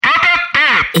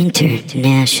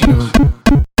International.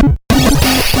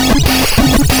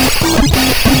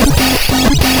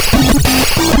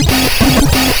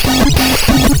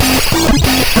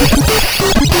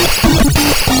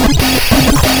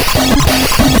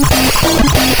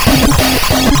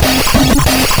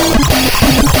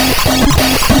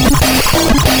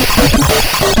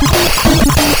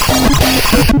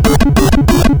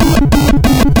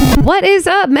 What is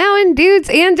up, Mountain Dudes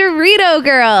and Dorito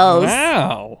Girls?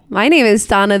 Wow. My name is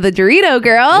Donna the Dorito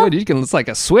Girl. Dude, it's like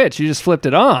a switch. You just flipped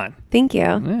it on. Thank you.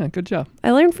 Yeah, good job.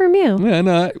 I learned from you. Yeah,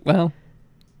 no, well,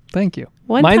 thank you.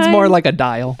 One Mine's time- more like a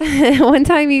dial. One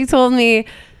time you told me,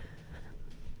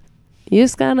 you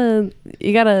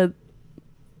gotta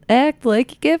act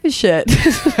like you give a shit.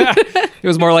 It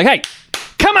was more like, hey,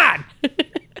 come on.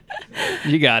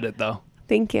 You got it, though.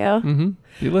 Thank you. Mm-hmm.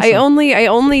 You I listen.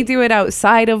 only do it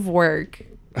outside of work.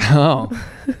 Oh.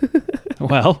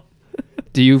 Well,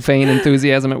 do you feign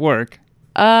enthusiasm at work?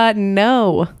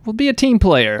 No. Well, be a team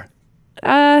player.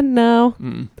 No.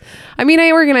 I mean,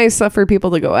 I organize stuff for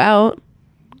people to go out,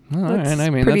 All right. That's I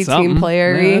mean, pretty that's something. team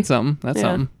player-y. Yeah, that's something. That's Yeah.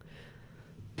 something.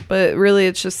 but really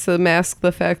it's just to mask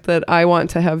the fact that I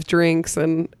want to have drinks,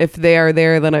 and if they are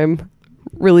there, then I'm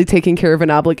really taking care of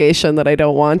an obligation that I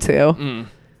don't want to,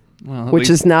 Well, at which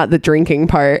is not the drinking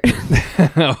part.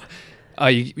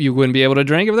 you wouldn't be able to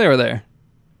drink if they were there.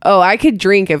 Oh, I could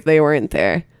drink if they weren't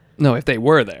there. No, if they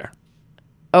were there.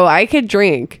 Oh, I could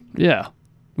drink. Yeah.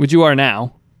 Which you are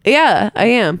now. Yeah, I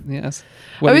am. Yes.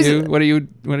 What are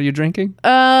you drinking?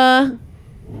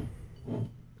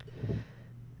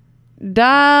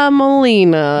 Da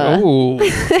Molina. Oh.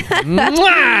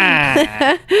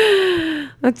 Mwah!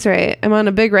 That's right. I'm on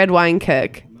a big red wine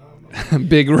kick.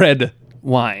 Big red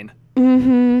wine.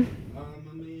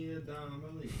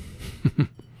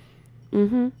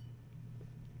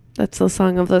 That's the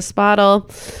song of this bottle.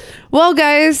 Well,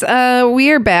 guys,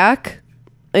 we are back.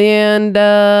 And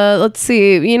let's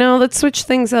see. Let's switch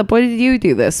things up. What did you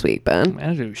do this week, Ben? I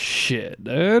don't do shit,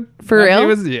 dude. For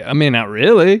real? I mean, not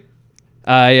really.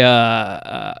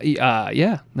 The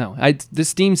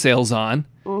Steam sale's on.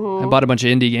 I bought a bunch of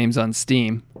indie games on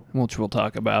Steam, which we'll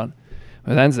talk about.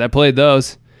 But I played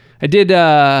those. I did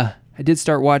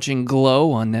start watching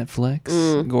Glow on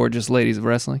Netflix. Gorgeous Ladies of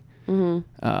Wrestling.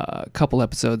 A couple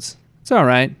episodes. It's all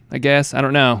right, I guess. I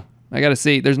don't know. I got to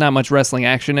see. There's not much wrestling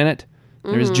action in it.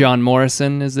 There's John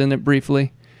Morrison is in it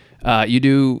briefly.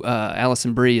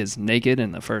 Allison Brie is naked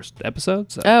in the first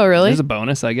episode. So Oh, really? There's a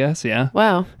bonus, I guess. Yeah.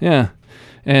 Wow. Yeah.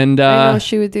 And I know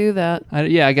she would do that.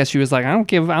 I guess she was like, I'm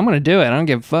going to do it. I don't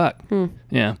give a fuck.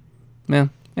 Yeah. Yeah.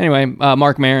 Anyway,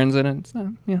 Mark Maron's in it.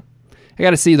 So, yeah. I got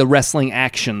to see the wrestling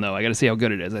action, though. I got to see how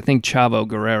good it is. I think Chavo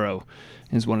Guerrero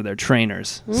is one of their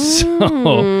trainers. So,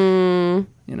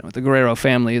 the Guerrero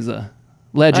family is a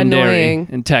legendary Annoying.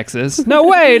 in Texas. No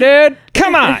way, dude.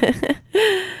 Come on.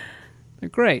 They're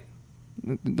great.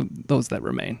 Those that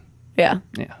remain. Yeah.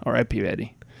 Yeah. R.I.P.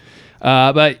 Eddie.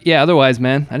 But yeah, otherwise,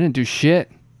 man, I didn't do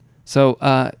shit. So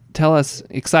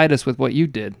excite us with what you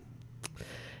did.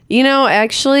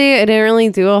 Actually, I didn't really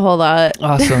do a whole lot.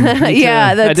 Awesome.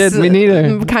 Yeah, that's I did. Me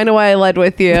neither. kind of why I led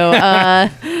with you. I'm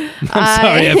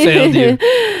sorry I failed you.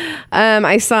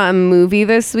 I saw a movie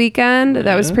this weekend.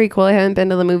 That was pretty cool. I hadn't been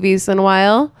to the movies in a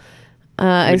while.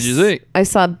 What did you see? I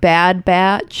saw Bad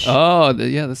Batch. Oh,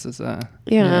 this is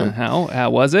Yeah. How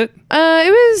was it?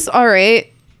 It was all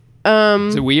right.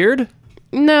 Is it weird?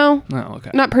 No, Oh,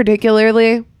 okay. not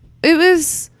particularly. It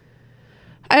was.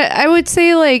 I would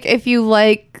say, like, if you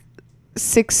like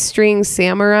Six String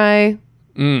Samurai,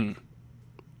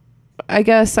 I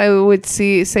guess I would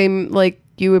say like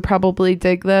you would probably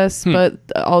dig this, but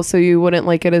also you wouldn't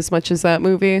like it as much as that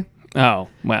movie. Oh,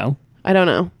 well, I don't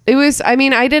know. It was. I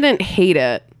mean, I didn't hate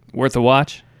it. worth a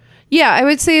watch. Yeah, I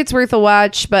would say it's worth a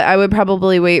watch, but I would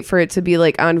probably wait for it to be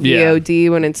like on VOD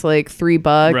when it's like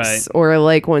 $3, Right. or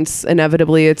like once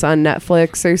inevitably it's on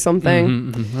Netflix or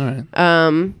something. All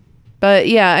right. But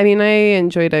yeah, I mean, I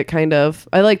enjoyed it kind of.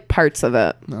 I like parts of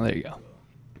it. Well, there you go.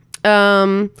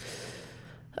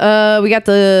 We got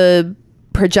the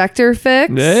projector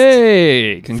fixed.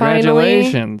 Hey,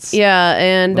 congratulations. Finally. Yeah,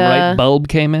 and The right bulb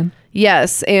came in.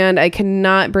 yes, and I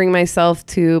cannot bring myself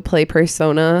to play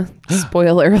Persona.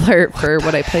 Spoiler alert for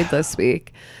what I played this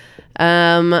week.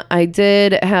 I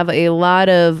did have a lot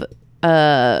of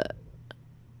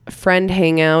friend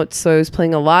hangouts, so I was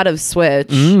playing a lot of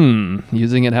Switch.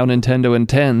 Using it how Nintendo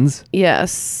intends.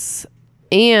 Yes.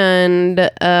 And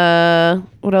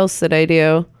what else did I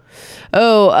do?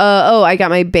 I got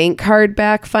my bank card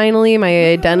back finally.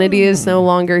 My identity is no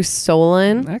longer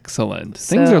stolen. Excellent.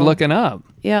 Things are looking up.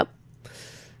 Yep.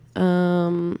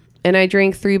 And I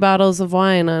drank 3 bottles of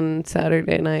wine on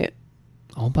Saturday night.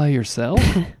 All by yourself?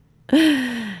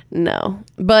 No.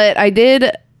 But I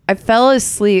fell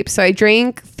asleep. So I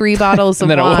drank 3 bottles of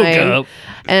And then I woke wine. up.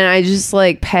 And I just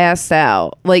like passed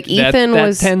out. Like Ethan that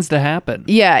was. tends to happen.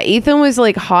 Yeah. Ethan was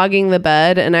like hogging the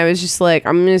bed. And I was just like,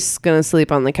 I'm just going to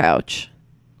sleep on the couch.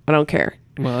 I don't care.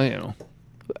 Well, you know,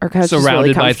 Our couch is really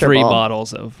surrounded by 3 comfortable.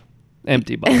 bottles of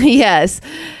empty bottles. Yes.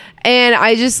 And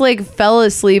I just like fell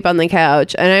asleep on the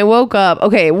couch and I woke up.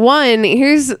 Okay,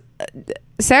 here's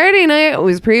Saturday night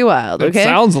was pretty wild. It Okay.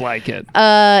 sounds like it.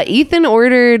 Ethan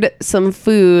ordered some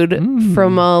food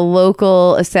from a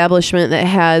local establishment that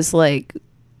has they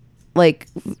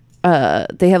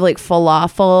have like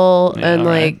falafel Yeah, and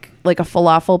right. like a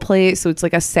falafel plate. So it's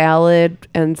like a salad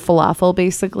and falafel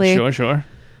basically Sure.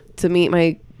 to meet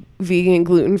my vegan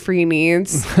gluten-free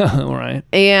needs. All right.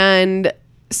 And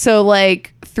so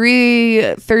like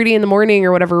 3:30 in the morning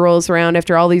or whatever rolls around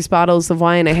after all these bottles of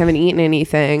wine, I haven't eaten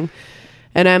anything.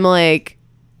 And I'm like,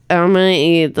 I'm going to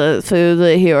eat the food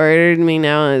that he ordered me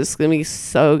now. It's going to be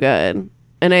so good.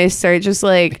 And I start just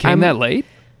like, Came that late?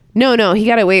 No, he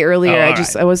got it way earlier. Oh,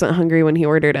 all I wasn't hungry when he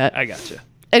ordered it. I gotcha.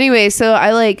 Anyway, so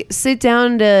I like sit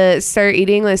down to start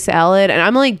eating the salad and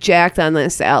I'm like jacked on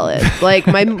this salad. Like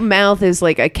my mouth is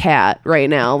like a cat right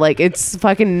now. Like it's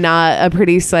fucking not a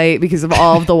pretty sight because of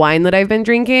all of the wine that I've been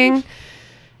drinking.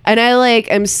 And I like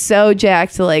am so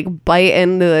jacked to like bite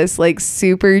into this like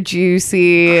super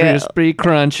juicy Crispy,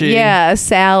 crunchy. yeah,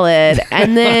 salad.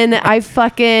 And then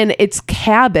it's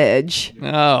cabbage.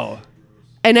 Oh.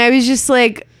 And I was just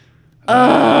like,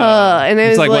 ugh. And it It's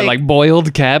was like what, like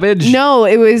boiled cabbage? no,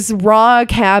 it was raw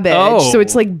cabbage. Oh. So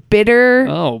it's like bitter.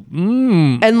 Oh,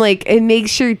 And like it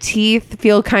makes your teeth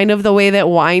feel kind of the way that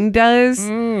wine does.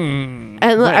 And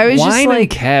I was wine just and like,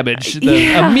 cabbage.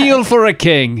 Yeah. A meal for a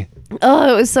king.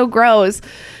 oh, it was so gross.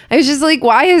 I was just like,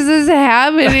 why is this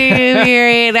happening to me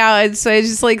right now? And so I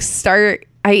just like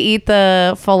I eat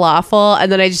the falafel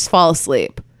and then I just fall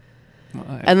asleep.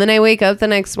 And then I wake up the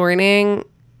next morning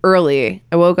early.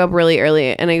 I woke up really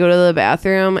early and I go to the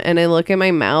bathroom and I look at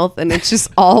my mouth and it's just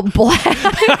all black.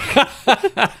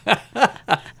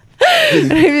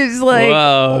 And I was like,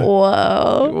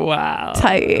 whoa, Wow.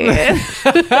 tight.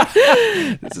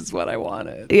 This is what I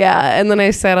wanted. Yeah. And then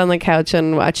I sat on the couch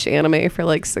and watched anime for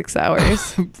like 6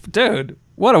 hours. Dude,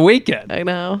 what a weekend. I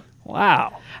know.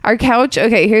 Wow. Our couch.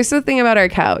 Okay, here's the thing about our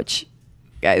couch.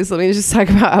 Guys, let me just talk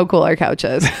about how cool our couch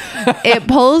is. It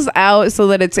pulls out so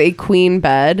that it's a queen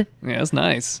bed. Yeah, it's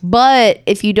nice. But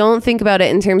if you don't think about it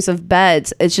in terms of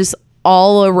beds, it's just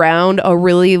all around a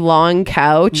really long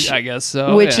couch, I guess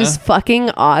so. which yeah. is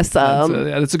fucking awesome.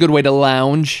 That's a good way to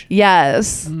lounge.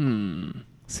 Yes.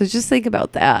 So just think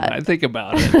about that. I think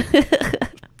about it.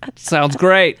 Sounds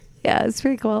great. Yeah, it's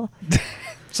pretty cool.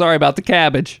 Sorry about the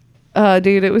cabbage.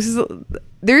 Dude,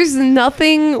 there's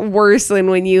nothing worse than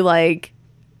when you like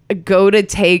go to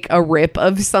take a rip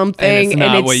of something And it's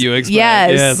not what you expect.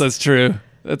 Yes, that's true.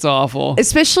 That's awful.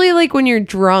 Especially like when you're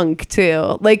drunk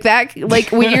too. Like that,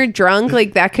 like when you're drunk,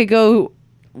 like that could go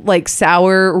like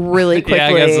sour really quickly. Yeah,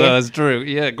 I guess so. That's true.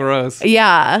 Yeah, gross.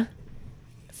 Yeah.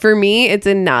 For me, it's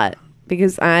a nut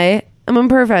because I am a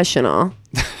professional.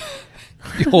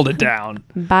 You hold it down.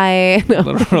 Bye. No.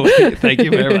 Literally. Thank you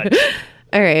very much.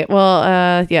 All right.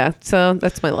 Well, yeah. So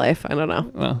that's my life. I don't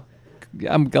know. Well,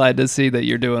 I'm glad to see that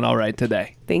you're doing all right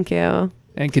today Thank you.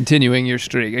 and continuing your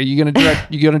streak. Are you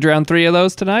gonna drown 3 of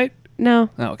those tonight? No.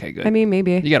 Oh, okay, good. I mean,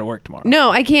 maybe. You got to work tomorrow. No,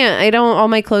 I can't. I don't. All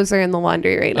my clothes are in the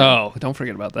laundry right now. Oh, don't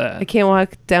forget about that. I can't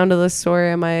walk down to the store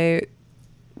in my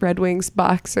Red Wings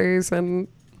boxers and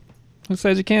Who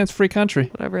says you can't? It's free country.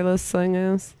 whatever this thing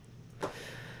is.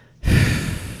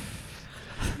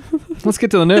 Let's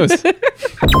get to the news.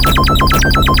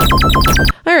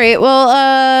 All right.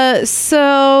 Well,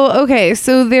 so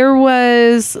there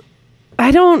was,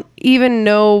 I don't even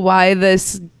know why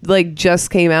this like just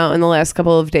came out in the last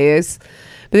couple of days,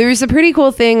 but there was a pretty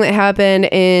cool thing that happened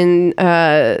in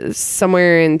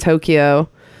somewhere in Tokyo.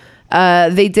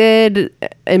 They did,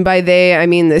 and by they I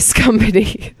mean this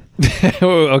company.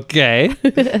 Okay.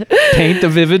 Paint a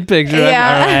vivid picture.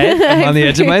 Yeah. All right. I'm on the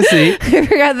edge of my seat. I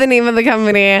forgot the name of the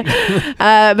company.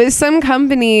 But some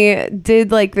company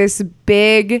did like this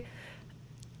big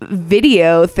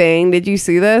video thing. Did you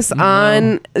see this?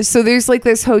 No. So there's like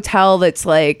this hotel that's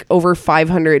like over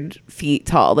 500 feet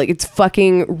tall. Like it's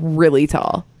fucking really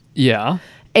tall. Yeah.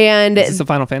 And Is this a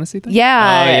Final Fantasy thing?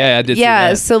 yeah. Oh, yeah, I did see Yeah.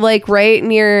 that. So like right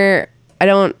near,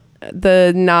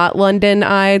 the London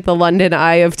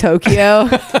Eye of Tokyo.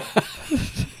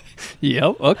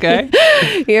 Yep. Okay. You know what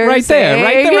I'm Right there. saying?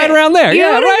 Right around there. You know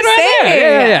Yeah. what I'm Right saying?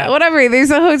 there. Yeah. Whatever. There's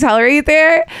a hotel right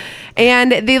there.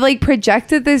 And they like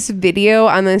projected this video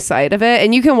on the side of it,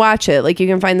 and you can watch it. Like you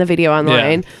can find the video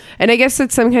online. And I guess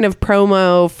it's some kind of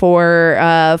promo for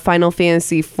Final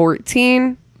Fantasy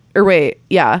 14. Or wait,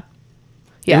 yeah.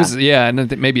 It was, and I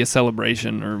think maybe a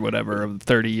celebration or whatever of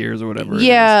 30 years or whatever.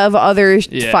 Yeah, of other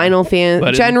Final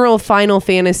Fantasy, general Final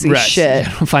Fantasy shit.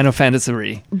 Final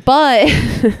Fantasy. But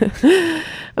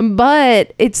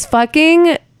it's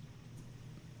fucking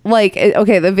like,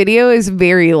 okay, the video is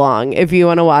very long if you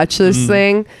want to watch this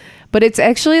thing, but it's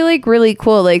actually like really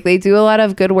cool. Like they do a lot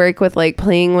of good work with like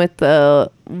playing with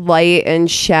the light and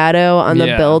shadow on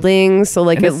the building. So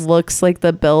like it looks like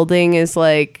the building is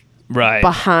like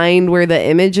behind where the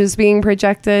image is being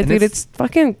projected. Dude, it's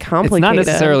fucking complicated. It's not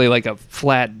necessarily like a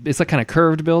flat, it's a kind of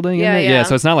curved building. Yeah,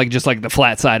 so it's not like just like the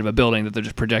flat side of a building that they're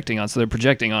just projecting on. So they're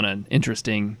projecting on an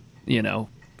interesting,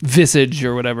 visage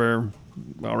or whatever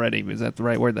already. Is that the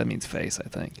right word? That means face, I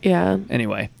think. Yeah.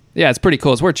 Anyway. Yeah, it's pretty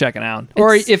cool. It's worth checking out.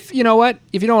 Or if, you know what?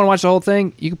 If you don't want to watch the whole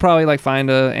thing, you could probably like find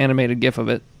a animated GIF of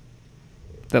it.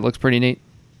 That looks pretty neat.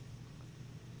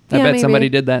 I bet somebody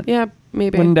did that. Yeah,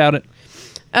 maybe. Wouldn't doubt it.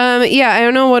 Yeah, I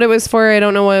don't know what it was for. I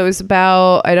don't know what it was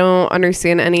about. I don't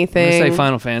understand anything. I'm gonna say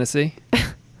Final Fantasy.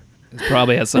 It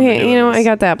probably has something to do with this. I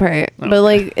got that part. Okay. But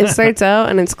like it starts out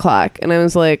and it's clock. And I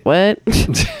was like, what?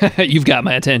 You've got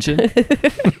my attention.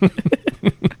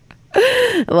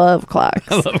 I love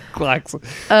clocks. I love clocks.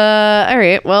 All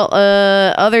right. Well,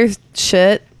 other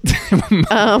shit.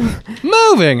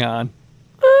 Moving on.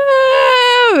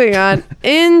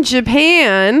 In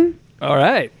Japan. All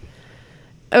right.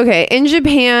 Okay, in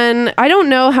Japan, I don't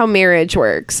know how marriage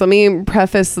works. Let me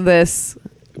preface this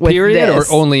with period this.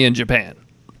 Or only in Japan?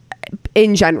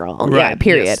 In general, right. Yeah,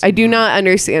 period. Yes. I do not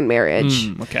understand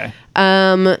marriage. Okay.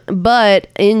 But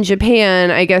in Japan,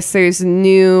 I guess there's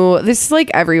this is like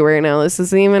everywhere now. This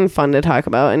isn't even fun to talk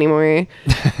about anymore.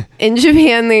 In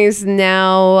Japan, there's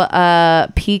now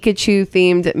Pikachu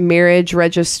themed marriage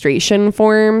registration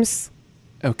forms.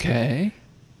 Okay.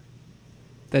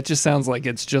 That just sounds like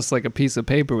it's just like a piece of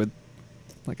paper with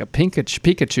like a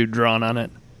Pikachu drawn on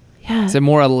it. Yeah. Is it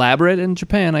more elaborate in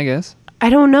Japan, I guess? I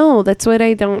don't know. That's what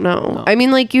I don't know. No. I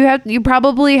mean, like you have to.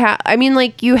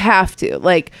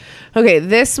 Like, okay,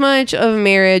 this much of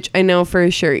marriage, I know for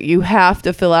sure. You have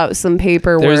to fill out some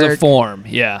paperwork. There's a form,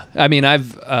 yeah. I mean,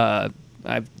 I've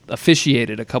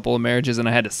officiated a couple of marriages and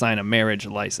I had to sign a marriage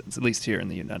license, at least here in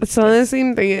the United States. So the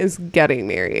same thing as getting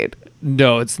married.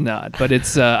 No, it's not. But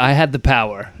it's I had the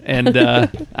power and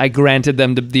I granted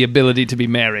them the ability to be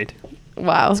married.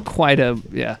 Wow. It's quite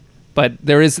but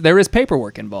there is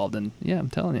paperwork involved, and I'm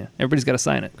telling you, everybody's got to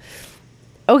sign it.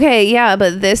 Okay, yeah,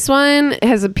 but this one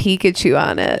has a Pikachu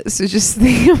on it, so just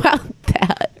think about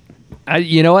that.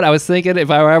 You know what? I was thinking if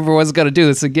I ever was going to do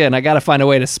this again, I got to find a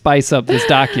way to spice up this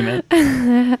document.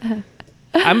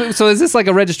 So is this like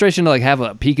a registration to like have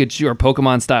a Pikachu or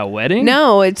Pokemon style wedding?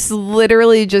 No, it's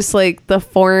literally just like the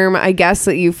form, I guess,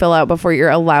 that you fill out before you're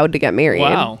allowed to get married.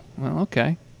 Wow. Well,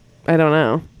 okay. I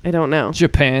don't know.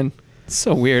 Japan.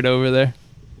 So weird over there.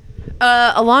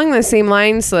 Along the same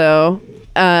lines, though,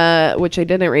 which I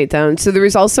didn't write down. So there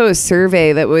was also a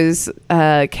survey that was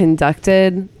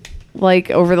conducted like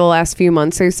over the last few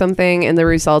months or something, and the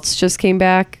results just came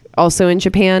back. Also in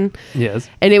Japan. Yes.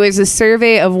 And it was a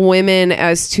survey of women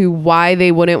as to why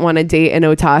they wouldn't want to date an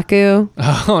otaku.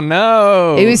 Oh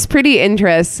no. It was pretty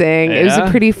interesting. Yeah? It was a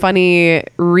pretty funny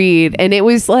read, and it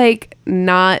was like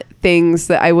not things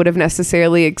that I would have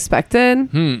necessarily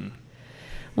expected.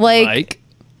 Like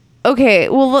okay,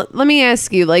 well let me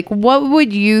ask you, like what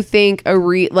would you think a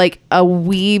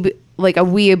weeboo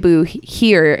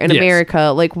here in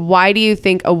America, like why do you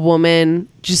think a woman,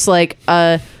 just like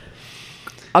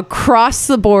across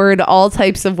the board, all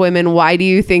types of women, why do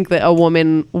you think that a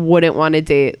woman wouldn't want to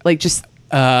date? Like just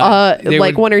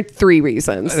like one or three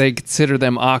reasons. They consider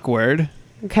them awkward.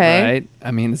 Okay. Right?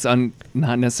 I mean, it's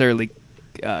not necessarily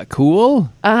cool.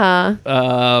 And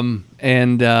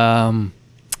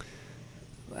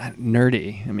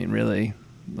nerdy. I mean, really.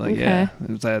 Like, okay.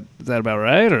 Is that about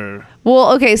right? Or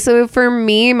well, okay. So for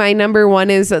me, my number one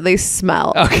is that they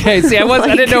smell. Okay. See,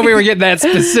 I didn't know we were getting that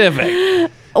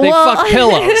specific. They fuck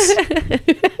pillows.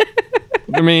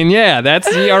 I mean, that's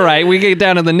all right. We get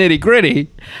down to the nitty gritty.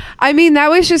 I mean, that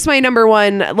was just my number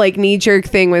one, like, knee jerk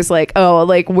thing was like, oh,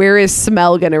 like, where is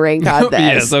smell going to rank on this?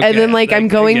 Yes, okay. And then, like, I'm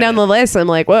going down the list. I'm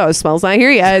like, whoa, smell's not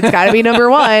here yet. It's got to be number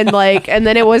one. Like, and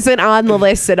then it wasn't on the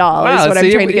list at all. Wow, is what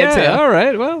I'm trying to get to. All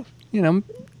right. Well,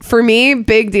 for me,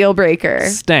 big deal breaker.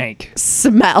 Stank.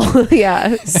 Smell.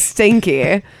 Yeah.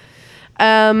 Stinky.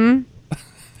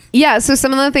 Yeah, so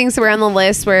some of the things that were on the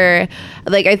list were,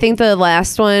 like, I think the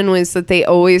last one was that they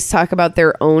always talk about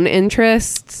their own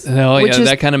interests. Oh, which yeah, is,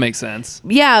 that kind of makes sense.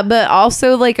 yeah, but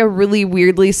also, like, a really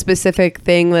weirdly specific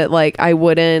thing that, like, I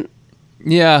wouldn't.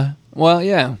 Yeah. Well,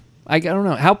 yeah. I don't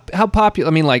know. How popular,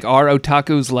 I mean, like, are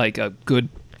otakus, like, a good,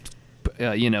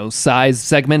 size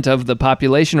segment of the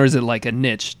population, or is it, like, a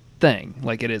niche thing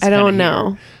like it is? I don't kinda know.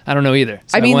 here? I don't know either.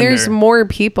 So I mean, there's wonder- more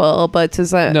people, but does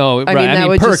that... No, I right. mean, I that mean,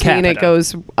 would per just mean it capita.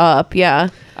 goes up, yeah.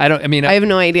 I have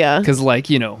no idea. Because, like,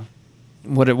 did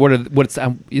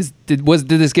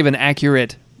this give an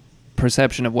accurate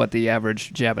perception of what the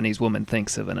average Japanese woman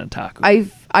thinks of an otaku?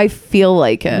 I feel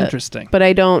like it. Interesting. But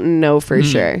I don't know for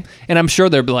sure. And I'm sure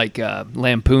they're, like,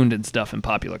 lampooned and stuff in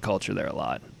popular culture there a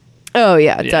lot. Oh,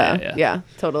 yeah, Yeah, duh. yeah. Yeah,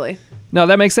 totally. No,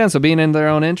 that makes sense. So being in their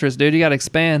own interest, dude, you got to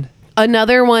expand.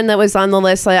 Another one that was on the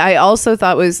list that I also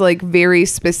thought was, like, very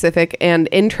specific and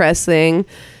interesting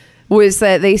was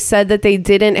that they said that they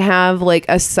didn't have, like,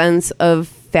 a sense of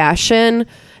fashion.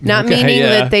 Not Okay, meaning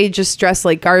yeah. that they just dress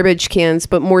like garbage cans,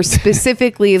 but more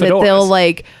specifically that Fedoras. they'll,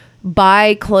 like,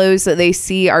 buy clothes that they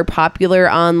see are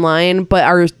popular online but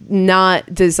are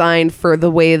not designed for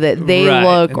the way that they Right.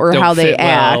 look or Don't how they fit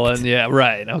well, act. and yeah,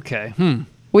 right. Okay.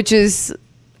 Which is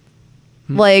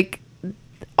like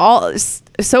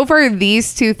so far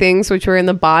these two things, which were in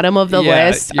the bottom of the Yeah,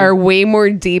 list, you- are way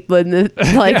more deep than the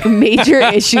like major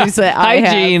issues that I have.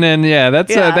 Hygiene and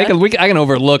that's Yeah. I can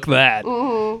overlook that.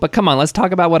 But come on, let's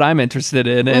talk about what I'm interested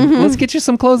in, and let's get you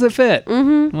some clothes that fit.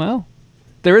 Well,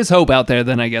 there is hope out there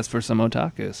then, I guess, for some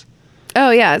otakus. Oh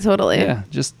yeah, totally. Yeah,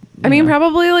 just I mean,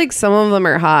 probably like some of them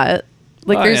are hot.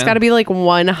 Like Oh, there's yeah. got to be like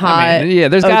one hot. I mean, yeah,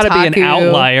 there's got to be an otaku.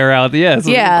 outlier out there. Yes,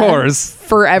 Yeah, of course.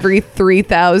 For every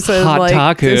 3,000 Hot like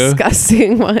taku.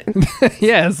 disgusting ones.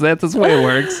 Yes, that's the way it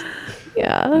works. I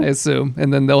Yeah. assume,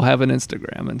 and then they'll have an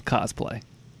Instagram and cosplay.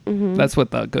 That's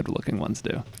what the good-looking ones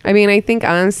do. I mean, I think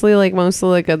honestly, like most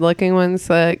of the good-looking ones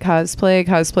that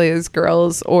cosplay as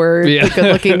girls, or Yeah. the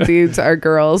good-looking dudes are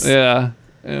girls. Yeah,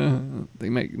 they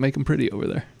make them pretty over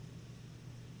there.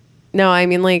 No, I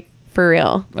mean like for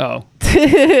real. Oh,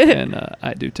 and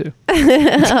I do too.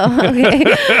 Okay.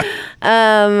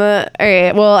 All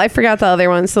right. Well, I forgot the other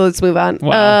one, so let's move on.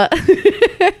 Wow.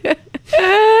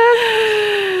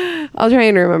 I'll try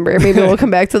and remember. Maybe we'll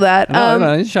come back to that.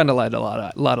 No, he's trying to light a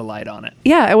lot of light on it.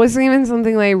 Yeah, it wasn't even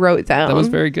something that I wrote down. That was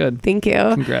very good. Thank you.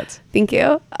 Congrats. Thank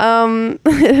you.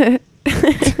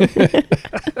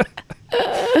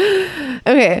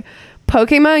 Okay.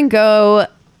 Pokemon Go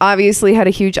obviously had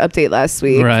a huge update last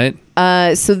week. Right.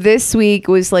 So this week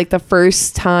was like the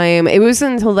first time, it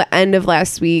wasn't until the end of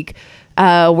last week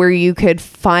where you could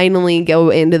finally go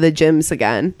into the gyms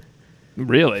again.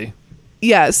 Really?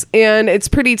 Yes, and it's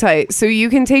pretty tight. So you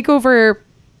can take over,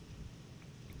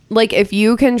 like if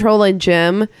you control a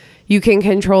gym, you can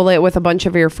control it with a bunch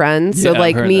of your friends. So Yeah,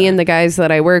 like I've heard me that. and the guys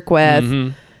that I work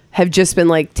with have just been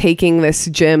like taking this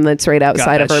gym that's right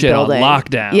outside of that our shit on building.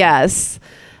 lockdown. Yes.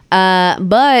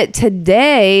 But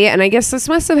today, and I guess this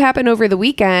must have happened over the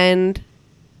weekend,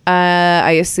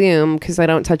 I assume, because I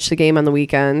don't touch the game on the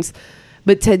weekends.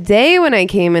 But today when I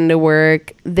came into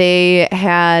work, they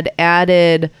had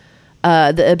added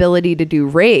the ability to do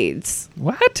raids,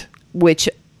 What? which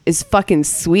is fucking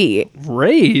sweet.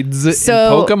 Raids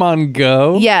So- in Pokemon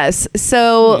Go? Yes.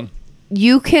 So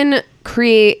you can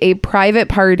create a private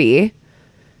party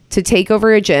to take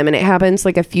over a gym, and it happens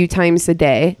like a few times a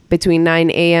day between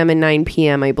 9 a.m. and 9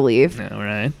 p.m., I believe. All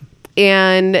right.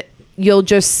 And you'll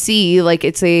just see like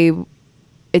it's an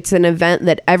event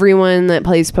that everyone that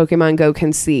plays Pokemon Go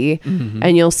can see,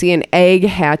 and you'll see an egg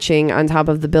hatching on top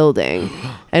of the building.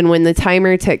 And when the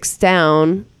timer ticks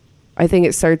down, I think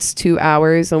it starts 2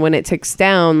 hours, and when it ticks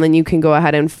down, then you can go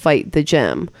ahead and fight the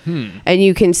gym. And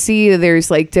you can see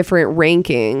there's like different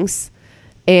rankings,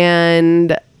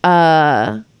 and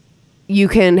you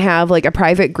can have like a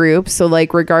private group. So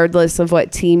like regardless of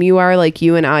what team you are, like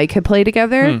you and I could play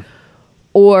together.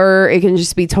 Or it can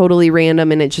just be totally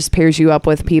random and it just pairs you up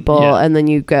with people Yeah. and then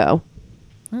you go.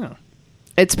 Oh.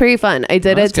 It's pretty fun. I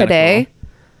did That's it kinda today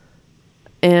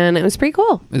and it was pretty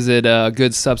cool. Is it a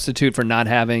good substitute for not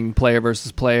having player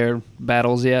versus player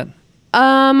battles yet?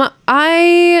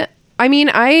 I mean,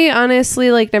 I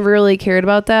honestly like never really cared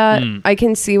about that. I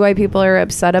can see why people are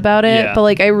upset about it, Yeah. but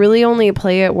like I really only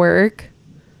play at work.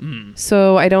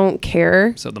 So I don't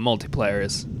care. So the multiplayer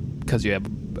is because you have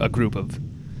a group of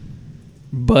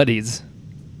buddies.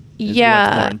 Is what's more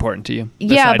Yeah. important to you.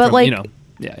 Yeah, Aside but, from, like-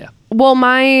 yeah. Well,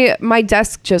 my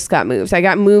desk just got moved. I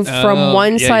got moved from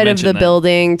one yeah, you side of the mentioned that.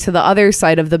 building to the other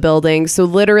side of the building. So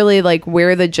literally, like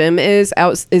where the gym is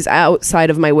outside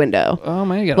of my window. Oh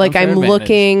my god! Like I'm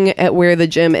looking at where the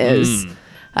gym is.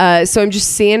 So I'm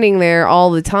just standing there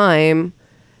all the time.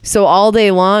 So all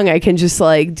day long, I can just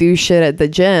like do shit at the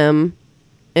gym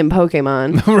in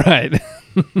Pokemon. Right.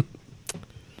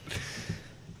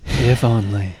 If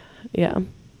only. Yeah.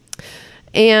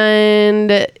 And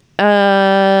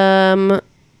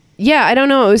yeah, I don't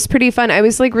know. It was pretty fun. I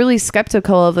was like really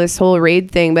skeptical of this whole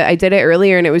raid thing, but I did it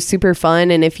earlier and it was super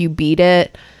fun. And if you beat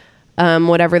it,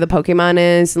 whatever the Pokemon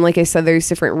is, and like I said, there's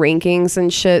different rankings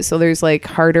and shit. So there's like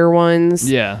harder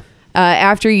ones. Yeah.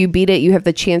 After you beat it, you have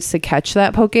the chance to catch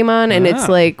that Pokemon, and it's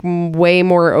like way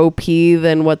more OP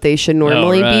than what they should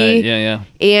normally be. Yeah, yeah.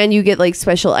 And you get like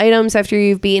special items after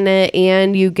you've beaten it,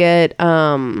 and you get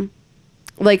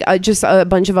like just a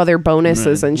bunch of other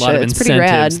bonuses and a shit. lot of It's pretty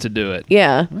rad. incentives to do it.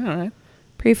 Yeah, All right.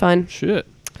 pretty fun. Shit.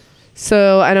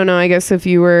 So I don't know. I guess if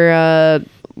you were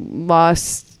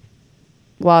lost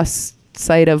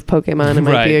sight of Pokemon, it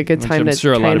might be a good Which time I'm to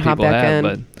sure try a lot and of hop people back have,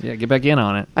 in. but yeah, get back in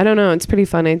on it. I don't know. It's pretty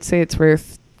fun. I'd say it's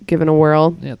worth giving a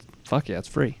whirl. Yeah, fuck yeah, it's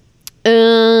free.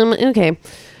 Okay.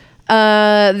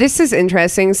 This is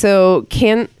interesting. So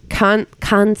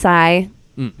Kansai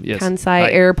Yes. Kansai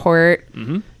Hi. Airport,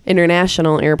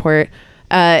 International Airport,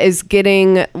 is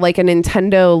getting like a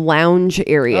Nintendo lounge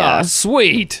area. Ah,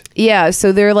 sweet. Yeah,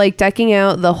 so they're like decking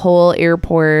out the whole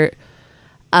airport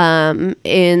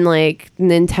in like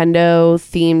Nintendo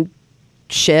themed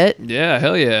shit. Yeah,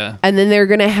 hell yeah. And then they're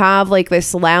going to have like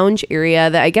this lounge area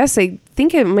that I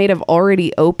think it might have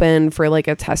already opened for like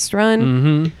a test run.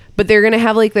 Mm-hmm. But they're going to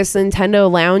have like this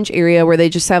Nintendo lounge area where they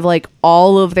just have like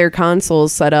all of their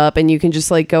consoles set up and you can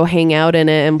just like go hang out in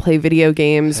it and play video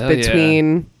games Hell yeah.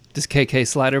 between. Does KK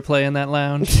Slider play in that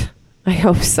lounge? I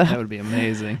hope so. That would be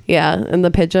amazing. Yeah. And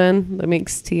the pigeon that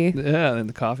makes tea. Yeah, and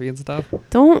the coffee and stuff.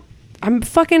 I'm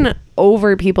fucking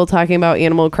over people talking about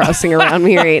Animal Crossing around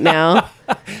me right now.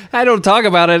 I don't talk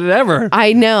about it ever.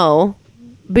 I know.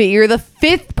 But you're the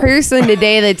fifth person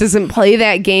today that doesn't play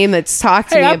that game that's talked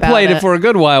to Hey, me I about played it for a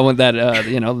good while with that,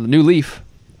 the new Leaf.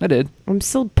 I did. I'm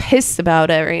still pissed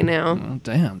about it right now. Oh,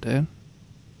 damn, dude.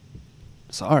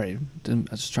 Sorry. I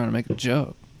was just trying to make a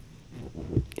joke.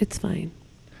 It's fine.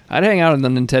 I'd hang out in the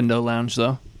Nintendo lounge,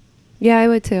 though. Yeah, I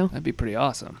would too. That'd be pretty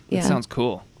awesome. Yeah. That sounds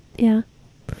cool. Yeah.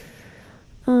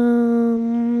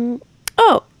 Oh,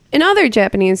 in other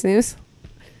Japanese news.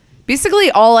 Basically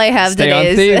all I have Stay today on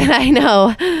is theme. I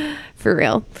know. For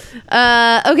real.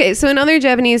 Okay, so in other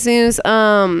Japanese news,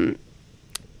 a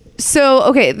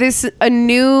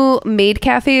new maid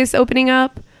cafe is opening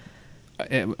up.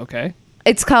 Okay.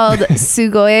 It's called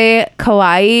Sugoi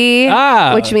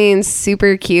Kawaii, which means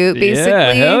super cute, basically.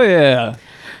 Yeah, hell yeah.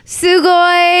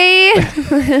 Sugoi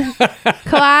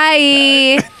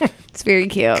Kawaii. It's very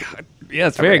cute. Yeah,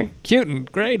 it's very cute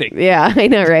and grating. Yeah, I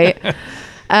know, right?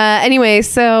 Anyway,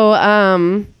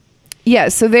 so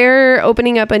so they're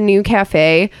opening up a new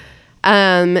cafe.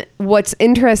 What's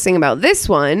interesting about this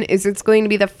one is it's going to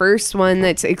be the first one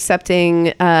that's accepting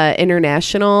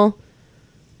international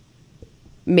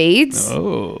maids.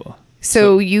 Oh.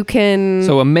 So you can...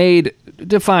 So a maid,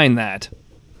 define that.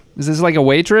 Is this like a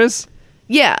waitress?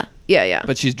 Yeah.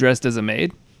 But she's dressed as a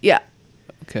maid? Yeah.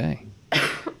 Okay.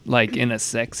 Like in a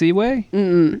sexy way?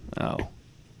 Oh.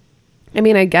 I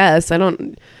mean, I guess.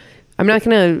 I'm not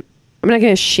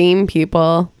gonna shame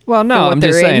people. Well, no, what I'm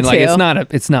just they're saying, like into.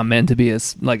 it's not meant to be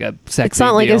like a sexy. It's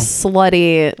not like a deal.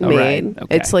 slutty Oh, maid. right.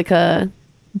 Okay. It's like a...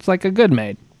 It's like a good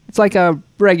maid. It's like a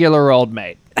regular old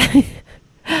maid.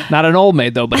 Not an old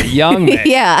maid though, but a young maid.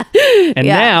 Yeah. And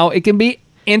yeah. now it can be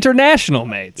international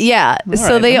maids. Yeah. All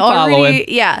So right, they I'm already... following.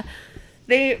 Yeah.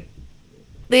 They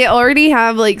already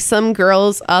have like some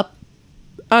girls up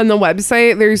on the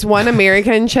website. There's one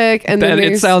American chick and then That it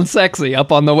there's... sounds sexy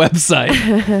up on the website.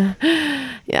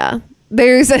 Yeah.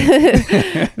 There's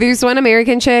one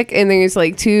American chick and there's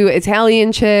like two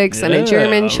Italian chicks and a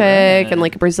German chick right. and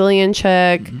like a Brazilian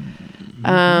chick.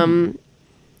 And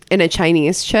a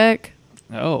Chinese chick.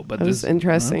 Oh, but That was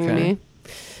interesting to me.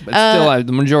 But still,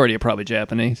 the majority are probably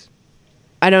Japanese.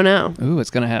 I don't know. Ooh, it's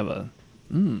gonna have a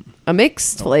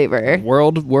mixed flavor.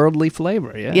 worldly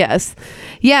flavor. Yeah. Yes.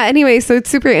 Yeah. Anyway, so it's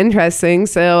super interesting.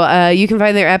 So you can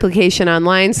find their application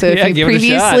online. So if Yeah, you give it a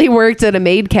previously shot. worked at a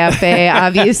maid cafe,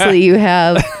 obviously you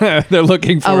have They're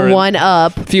looking for a one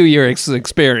up. few year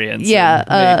experience. Yeah.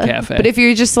 in maid cafe. But if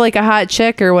you're just like a hot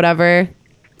chick or whatever,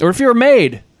 or if you're a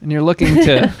maid and you're looking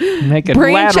to make a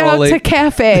branch out laterally to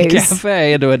cafes.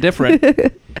 cafe into a different.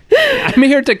 I'm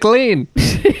here to clean.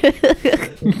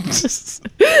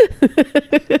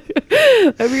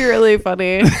 That'd be really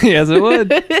funny. Yes, it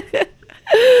would.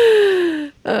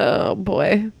 Oh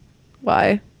boy.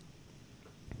 Why?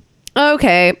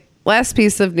 Okay. Last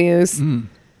piece of news.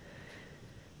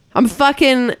 I'm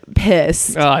fucking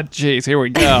pissed. Oh, jeez. Here we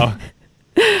go.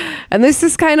 And this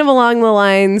is kind of along the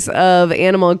lines of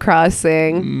Animal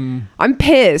Crossing. I'm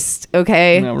pissed,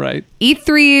 okay? All right.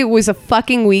 E3 was a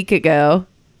fucking week ago.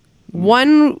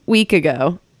 1 week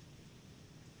ago.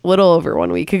 A little over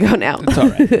 1 week ago now. It's all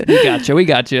right. We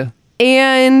got you.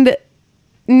 And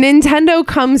Nintendo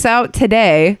comes out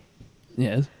today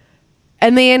Yes.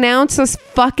 and they announce this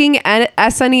fucking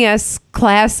SNES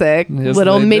Classic Yes,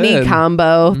 little they mini did.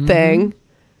 combo thing.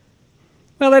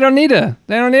 Well, they don't need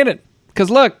it. Because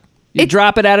look, you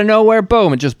drop it out of nowhere,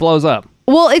 boom, it just blows up.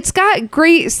 Well, it's got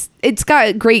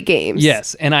great games.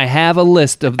 Yes, and I have a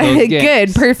list of those games.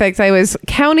 Good, perfect. I was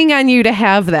counting on you to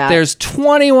have that. There's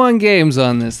 21 games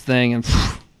on this thing, and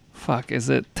fuck, is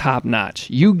it top notch?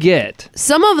 You get.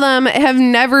 Some of them have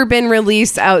never been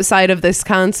released outside of this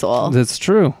console. That's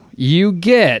true. You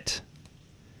get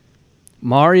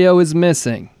Mario is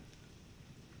Missing,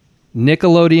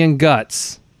 Nickelodeon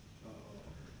Guts,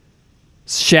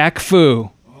 Shaq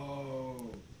Fu,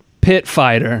 Pit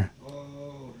Fighter,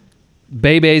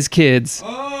 Bebe's Kids,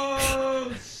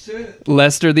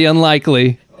 Lester the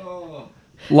Unlikely,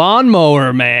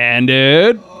 Lawnmower Man,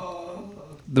 dude,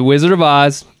 The Wizard of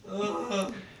Oz,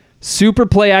 Super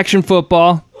Play Action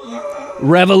Football,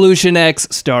 Revolution X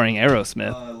starring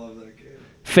Aerosmith, I love that game.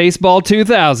 Faceball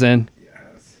 2000,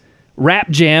 Yes. Rap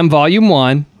Jam Volume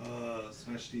 1,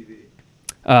 Smash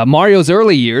TV. Mario's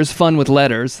Early Years, Fun with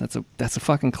Letters. That's a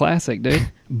fucking classic, dude.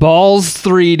 Balls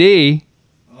 3D.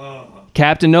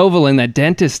 Captain Novalin, that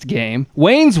dentist game.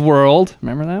 Wayne's World.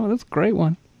 Remember that one? That's a great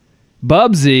one.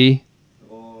 Bubsy.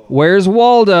 Where's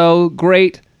Waldo?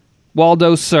 Great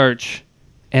Waldo Search.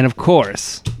 And of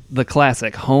course, the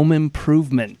classic Home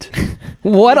Improvement.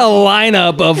 What a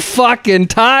lineup of fucking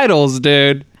titles,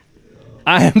 dude.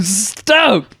 I am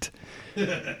stoked.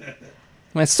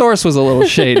 My source was a little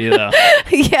shady, though.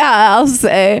 Yeah, I'll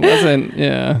say.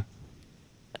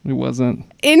 It wasn't.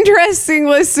 Interesting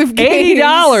list of games.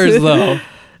 $80, though.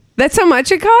 That's how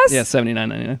much it costs? Yeah,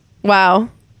 $79.99. Wow.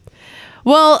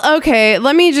 Well, okay,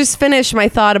 let me just finish my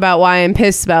thought about why I'm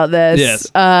pissed about this. Yes.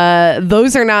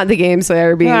 Those are not the games that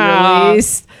are being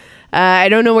released. I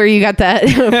don't know where you got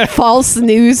that false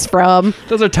news from.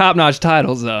 Those are top-notch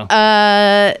titles, though.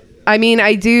 I mean,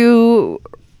 I do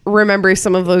remember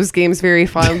some of those games very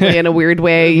fondly in a weird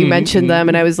way. You mentioned them,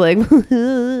 and I was like,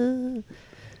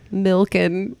 milk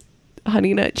and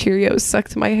Honey Nut Cheerios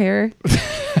sucked my hair.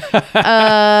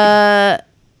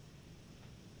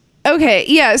 Okay,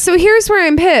 yeah, so here's where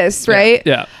I'm pissed, right?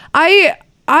 Yeah.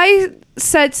 I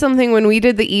said something when we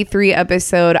did the E3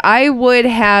 episode. I would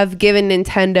have given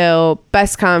Nintendo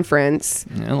best conference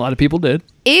Yeah, a lot of people did.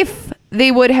 if they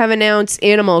would have announced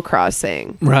Animal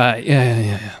Crossing. Right.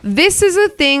 Yeah. This is a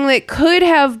thing that could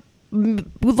have,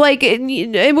 like,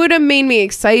 it would have made me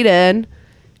excited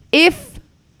if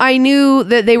I knew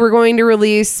that they were going to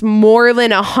release more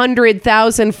than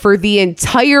 100,000 for the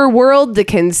entire world to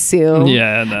consume.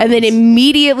 Yeah, that and then was-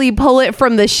 immediately pull it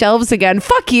from the shelves again.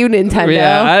 Fuck you, Nintendo.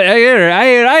 Yeah,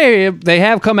 I they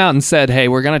have come out and said, hey,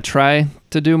 we're going to try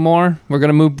to do more. We're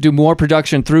going to do more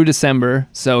production through December.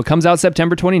 So it comes out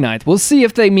September 29th. We'll see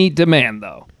if they meet demand,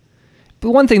 though.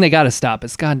 But one thing they got to stop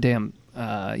is goddamn,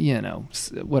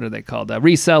 what are they called?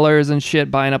 Resellers and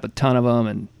shit, buying up a ton of them.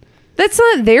 And That's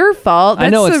not their fault. That's I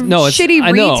know it's shitty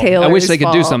I know. retailers' I wish they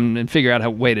could do fault. something and figure out a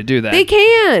way to do that. They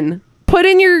can. Put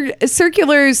in your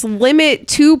circulars limit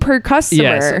 2 per customer.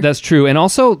 Yes, that's true. And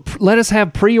also, let us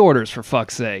have pre-orders, for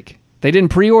fuck's sake. They didn't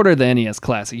pre-order the NES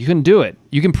Classic. You couldn't do it.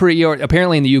 You can pre-order.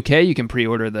 Apparently, in the UK, you can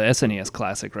pre-order the SNES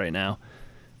Classic right now.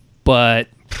 But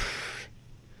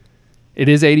it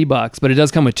is $80. But it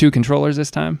does come with 2 controllers this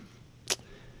time.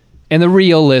 And the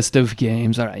real list of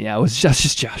games. All right, yeah, it was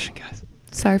just joshing, guys.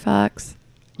 Star Fox.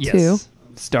 Yes. 2.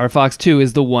 Star Fox 2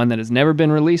 is the one that has never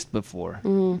been released before.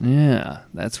 Yeah,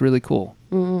 that's really cool.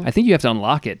 I think you have to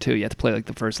unlock it, too. You have to play like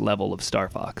the first level of Star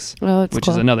Fox, Oh, that's which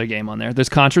cool. is another game on there. There's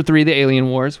Contra 3, The Alien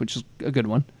Wars, which is a good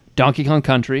one. Donkey Kong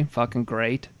Country, fucking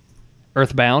great.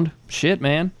 Earthbound, shit,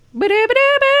 man.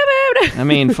 I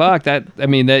mean, fuck that. I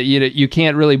mean, that you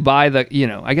can't really buy the,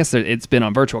 I guess it's been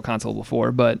on Virtual Console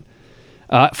before, but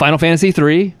Final Fantasy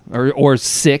 3 or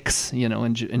 6,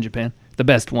 in Japan. The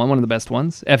best one of the best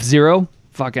ones. F-Zero,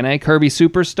 fucking A. Kirby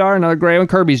Superstar, another great one.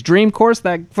 Kirby's Dream Course,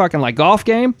 that fucking like golf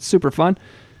game, super fun.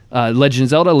 Legend of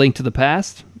Zelda, Link to the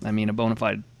Past, I mean, a bona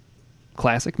fide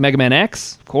classic. Mega Man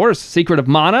X, of course. Secret of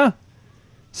Mana,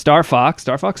 Star Fox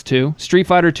 2, Street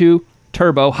Fighter 2,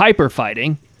 Turbo Hyper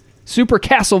Fighting, Super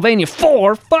Castlevania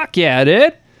 4, fuck yeah,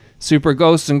 dude. Super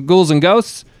Ghosts and Ghouls and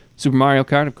Ghosts, Super Mario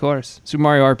Kart, of course, Super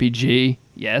Mario RPG,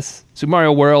 yes, Super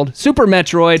Mario World, Super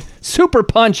Metroid, Super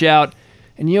Punch-Out,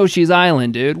 and Yoshi's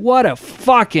Island, dude. What a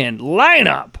fucking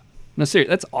lineup. No, seriously,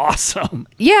 that's awesome.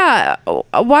 Yeah.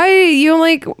 Why you don't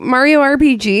like Mario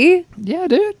RPG? Yeah,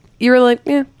 dude. You were like,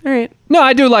 yeah, all right. No,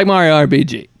 I do like Mario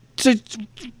RPG.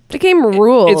 The game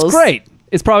rules. It's great.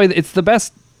 It's the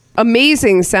best.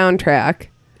 Amazing soundtrack.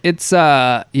 It's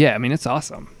it's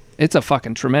awesome. It's a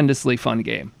fucking tremendously fun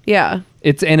game. Yeah.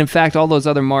 And in fact, all those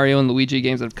other Mario and Luigi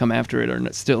games that have come after it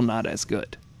are still not as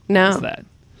good as No. that.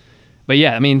 But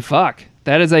yeah, I mean, fuck.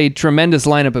 That is a tremendous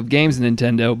lineup of games,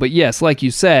 Nintendo. But yes, like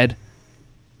you said,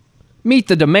 meet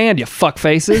the demand, you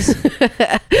fuckfaces.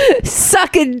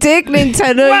 Suck a dick,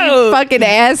 Nintendo, Whoa. you fucking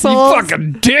assholes. You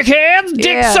fucking dickheads. Dick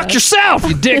Yeah. suck yourself,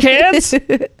 you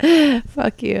dickheads.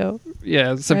 Fuck you.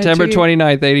 Yeah, September Reggie.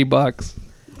 29th, $80.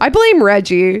 I blame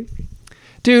Reggie.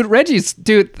 Dude, all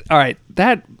right,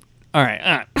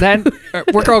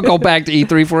 we're gonna go back to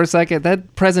E3 for a second.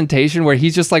 That presentation where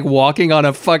he's just like walking on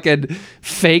a fucking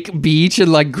fake beach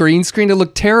and like green screen, it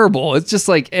looked terrible. It's just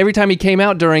like every time he came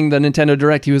out during the Nintendo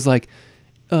Direct, he was like,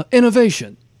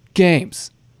 innovation,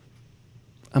 games.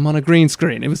 I'm on a green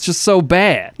screen. It was just so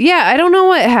bad. Yeah, I don't know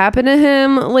what happened to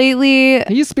him lately.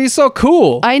 He used to be so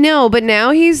cool. I know, but now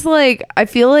he's like, I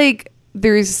feel like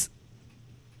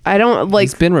I don't like.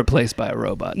 He's been replaced by a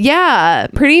robot. Yeah,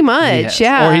 pretty much. Yes.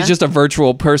 Yeah. Or he's just a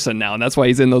virtual person now, and that's why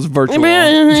he's in those virtual.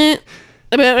 We're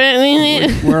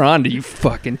on to you,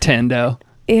 fucking Tendo.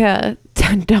 Yeah,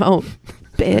 don't,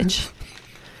 bitch.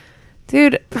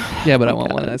 Dude, Yeah, but I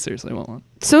want one. I seriously want one.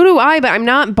 so do I, but I'm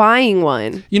not buying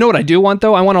one. You know what I do want,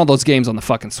 though? I want all those games on the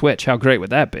fucking Switch. How great would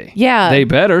that be? Yeah. They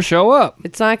better show up.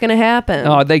 It's not gonna happen.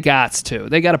 Oh, they gots to.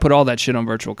 They got to put all that shit on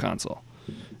Virtual Console.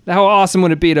 How awesome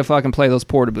would it be to fucking play those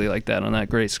portably like that on that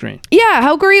great screen? Yeah,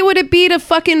 how great would it be to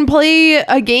fucking play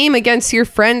a game against your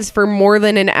friends for more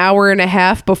than an hour and a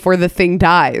half before the thing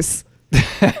dies?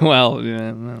 Well,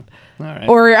 yeah, well, all right.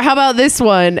 Or how about this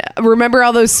one? Remember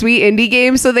all those sweet indie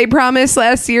games that they promised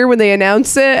last year when they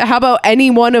announced it? How about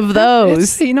any one of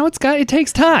those? It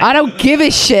takes time. I don't give a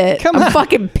shit. I'm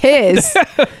fucking pissed.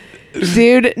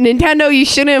 Dude, Nintendo, you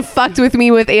shouldn't have fucked with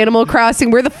me with Animal Crossing.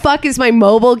 Where the fuck is my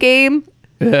mobile game?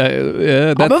 Yeah,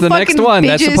 I'm that's a the next fucking one.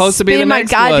 That's fidget supposed to be the spin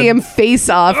next my goddamn one. face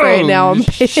off right now. I'm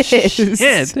pissed.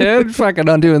 Shit, dude. Fucking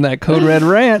undoing that Code Red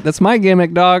rant. That's my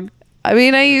gimmick, dog. I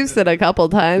mean, I used it a couple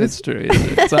times. It's true.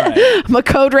 It's all right. I'm a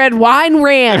Code Red wine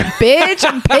rant, bitch.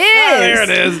 I'm pissed. There it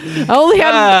is. I only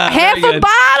have half very a good.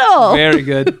 bottle. Very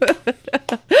good.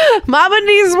 Mama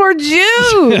needs more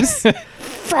juice.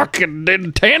 Fucking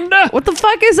Nintendo. What the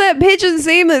fuck is that pigeon's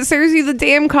name that serves you the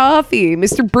damn coffee?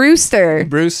 Mr. Brewster.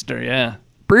 Brewster, yeah.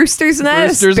 Brewster's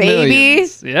Nest, Brewster's baby.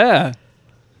 Millions. Yeah.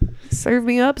 Serve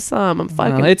me up some. I'm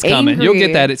fucking Well, it's coming. angry. You'll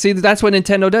get that. See, that's what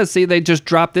Nintendo does. See, they just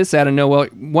drop this out of nowhere.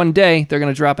 One day, they're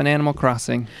going to drop an Animal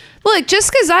Crossing. Look,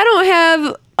 just because I don't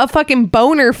have a fucking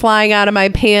boner flying out of my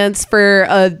pants for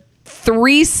a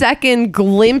 3-second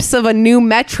glimpse of a new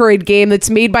Metroid game that's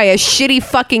made by a shitty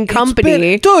fucking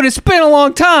company. It's been a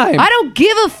long time. I don't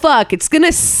give a fuck. It's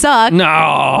gonna suck.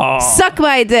 No. Suck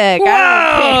my dick.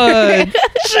 I don't care.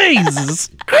 Jesus.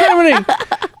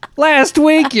 Criminy. Last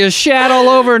week, you shat all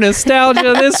over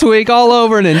nostalgia. This week, all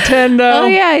over Nintendo. Oh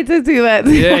yeah, I did do that.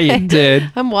 Yeah, you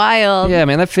did. I'm wild. Yeah,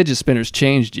 man, that fidget spinner's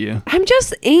changed you. I'm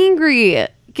just angry.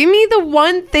 Give me the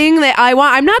one thing that I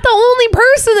want. I'm not the only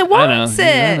person that wants it.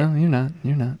 I know.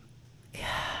 You're not.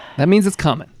 That means it's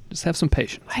coming. Just have some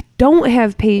patience. I don't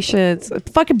have patience. I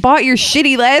fucking bought your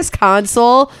shitty last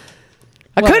console.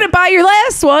 I Well- couldn't buy your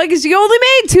last one because you only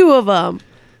made 2 of them.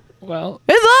 Well,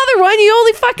 And the other one you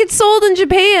only fucking sold in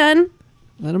Japan.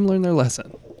 let them learn their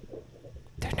lesson.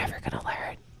 They're never gonna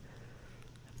learn.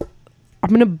 I'm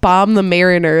gonna bomb the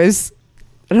Mariners.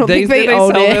 I don't think they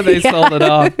own sold it. They Yeah. sold it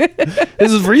off.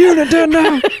 This is for you,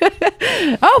 Nintendo.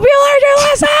 Oh, we learned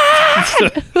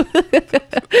your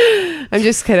lesson. I'm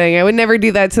just kidding. I would never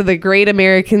do that to the great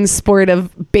American sport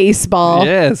of baseball.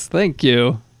 Yes, thank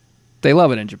you. They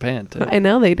love it in Japan too. I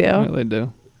know they do. Yeah, All they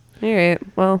do. right.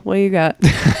 Well, what you got?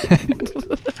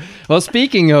 Well,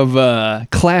 speaking of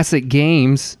classic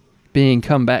games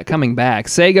coming back,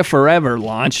 Sega Forever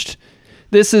launched.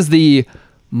 This is the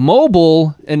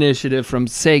mobile initiative from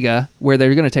Sega, where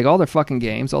they're going to take all their fucking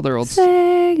games, all their old.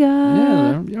 Sega.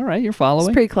 Yeah, all right, you're following.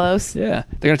 It's pretty close. Yeah,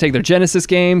 they're going to take their Genesis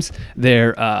games,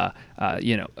 their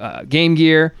Game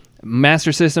Gear,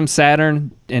 Master System,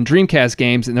 Saturn, and Dreamcast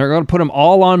games, and they're going to put them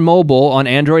all on mobile on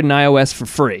Android and iOS for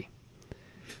free.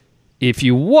 If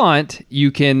you want,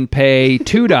 you can pay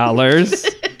 $2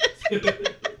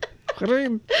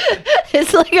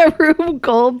 It's like a Rube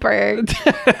Goldberg.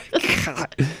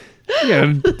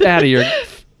 Get out of your.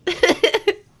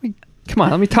 Come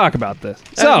on, let me talk about this.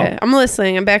 So, Okay, I'm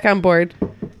listening. I'm back on board.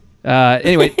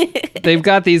 anyway, they've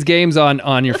got these games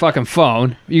on your fucking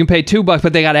phone. You can pay $2,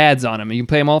 but they got ads on them. You can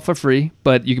pay them all for free,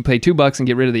 but you can pay $2 and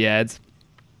get rid of the ads.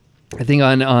 I think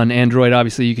on Android,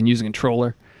 obviously, you can use a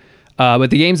controller. But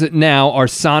the games that now are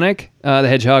Sonic the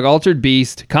Hedgehog, Altered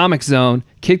Beast, Comic Zone,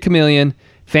 Kid Chameleon,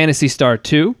 Phantasy Star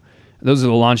 2. Those are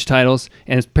the launch titles.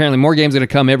 And apparently more games are going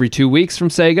to come every 2 weeks from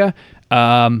Sega.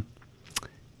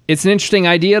 It's an interesting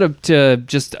idea to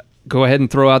just go ahead and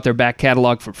throw out their back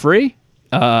catalog for free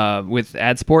with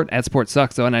ad support. Ad support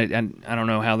sucks, though, and I don't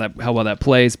know how well that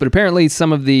plays. But apparently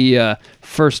some of the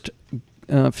first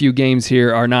few games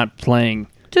here are not playing.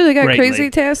 Dude, they got greatly. Crazy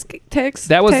Tax.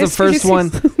 That was the first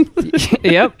one.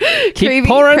 Yep. Keep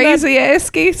Crazy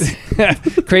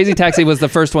Askies. Crazy Taxi was the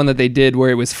first one that they did where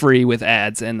it was free with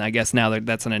ads, and I guess now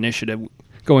that's an initiative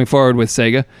going forward with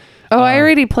Sega. Oh, I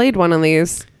already played one of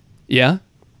these. Yeah?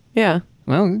 Yeah.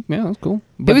 Well, yeah, that's cool.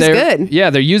 It was good. Yeah,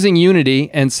 they're using Unity,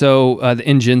 and so the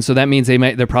engine, so that means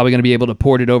they're probably going to be able to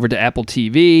port it over to Apple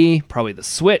TV, probably the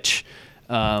Switch,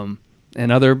 and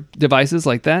other devices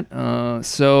like that.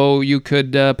 So you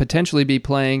could potentially be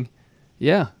playing,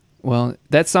 well,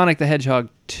 that's Sonic the Hedgehog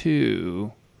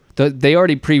 2. They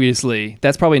already previously,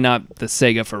 that's probably not the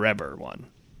Sega Forever one.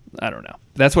 I don't know.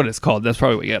 That's what it's called. That's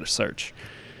probably what you got to search.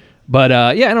 But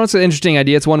I know it's an interesting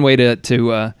idea. It's one way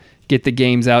to get the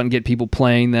games out and get people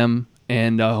playing them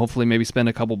and hopefully maybe spend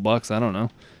a couple bucks. I don't know.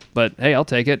 But hey, I'll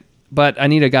take it. But I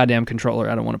need a goddamn controller.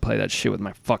 I don't want to play that shit with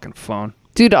my fucking phone.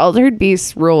 Dude, Altered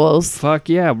Beast rules. Fuck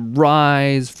yeah.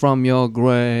 Rise from your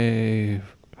grave.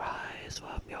 Rise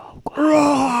from your grave.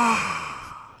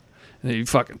 And then you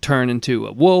fucking turn into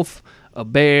a wolf, a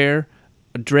bear,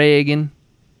 a dragon,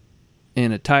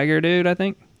 and a tiger, dude, I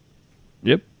think.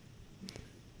 Yep.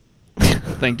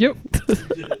 Thank you.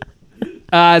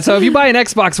 So if you buy an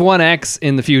Xbox One X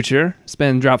in the future,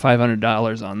 drop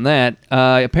 $500 on that,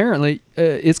 apparently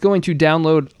it's going to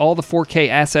download all the 4K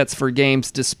assets for games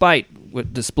despite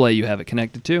what display you have it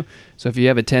connected to. So if you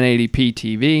have a 1080p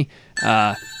TV,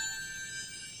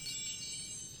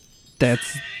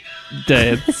 that's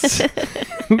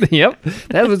yep.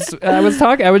 I was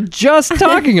just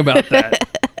talking about that.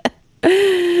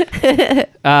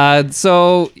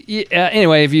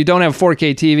 Anyway, if you don't have a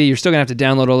 4K TV, you're still gonna have to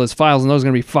download all those files, and those are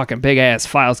gonna be fucking big ass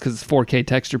files because it's 4K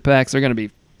texture packs. They're gonna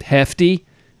be hefty.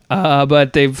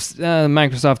 But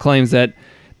Microsoft claims that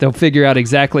they'll figure out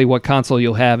exactly what console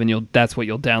you'll have, and that's what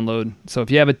you'll download. So if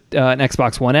you have an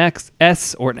Xbox One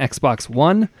S or an Xbox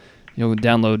One, you'll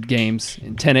download games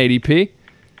in 1080p.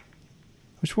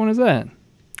 Which one is that?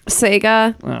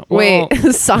 Sega. Oh, well,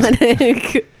 wait,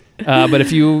 Sonic. But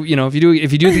if you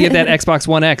do get that Xbox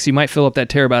One X, you might fill up that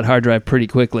terabyte hard drive pretty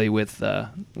quickly with those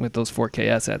 4K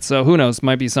assets. So who knows?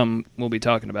 Might be something we'll be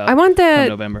talking about. I want that. In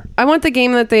November. I want the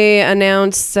game that they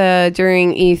announced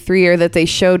during E3 or that they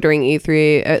showed during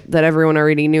E3 that everyone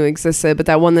already knew existed, but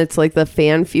that one that's like the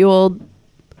fan fueled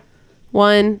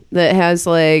one that has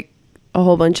like a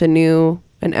whole bunch of new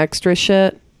and extra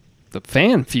shit. The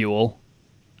fan fuel.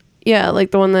 Yeah, like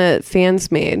the one that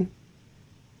fans made.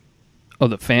 Oh,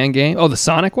 the fan game? Oh, the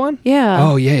Sonic one? Yeah.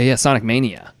 Oh, yeah. Sonic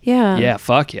Mania. Yeah. Yeah,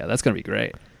 fuck yeah. That's going to be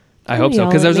great. I Don't hope so. yell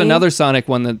Because at there's me. another Sonic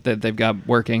one that they've got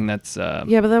working that's...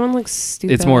 yeah, but that one looks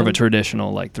stupid. It's more of a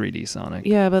traditional, like, 3D Sonic.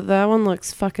 Yeah, but that one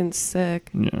looks fucking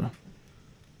sick. Yeah.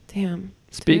 Damn.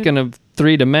 Speaking of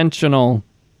three-dimensional,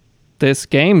 this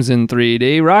game's in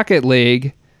 3D. Rocket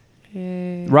League.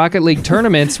 Yay. Rocket League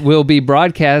tournaments will be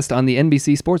broadcast on the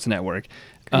NBC Sports Network.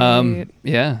 Great.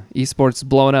 Yeah, esports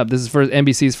blowing up. This is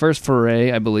NBC's first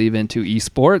foray, I believe, into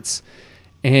esports,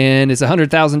 and it's a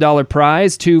 $100,000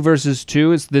 prize. 2 versus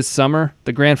 2 is this summer.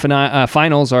 The grand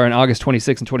finals are on August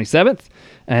 26th and 27th,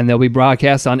 and they'll be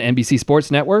broadcast on NBC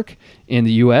Sports Network in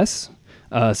the U.S.,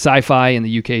 Sci-Fi in the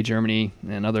U.K., Germany,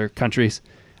 and other countries.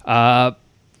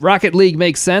 Rocket League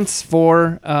makes sense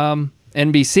for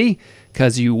NBC.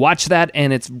 Because you watch that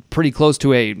and it's pretty close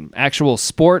to a actual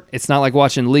sport. It's not like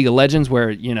watching League of Legends where,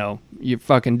 you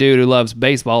fucking dude who loves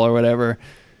baseball or whatever,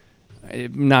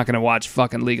 I'm not going to watch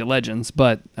fucking League of Legends,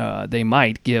 but they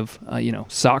might give,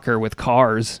 soccer with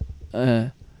cars,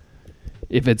 if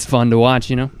it's fun to watch,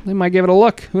 they might give it a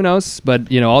look. Who knows?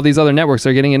 But, all these other networks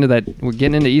are getting into that. We're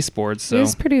getting into esports. So.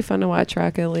 It's pretty fun to watch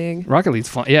Rocket League. Rocket League's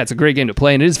fun. Yeah, it's a great game to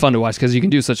play, and it is fun to watch because you can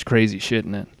do such crazy shit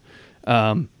in it.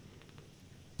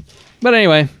 But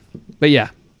anyway, yeah.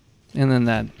 And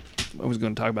then I was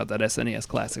going to talk about that SNES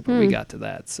Classic, but we got to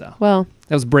that. So Well,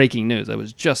 that was breaking news. That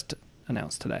was just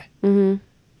announced today. mm-hmm.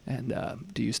 And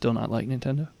do you still not like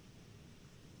Nintendo?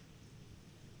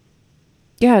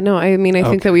 Yeah, no, I mean, I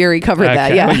think Okay. that we already covered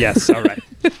that. Okay. Yeah. Oh, yes. All right.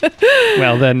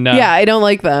 Well, then. Yeah, I don't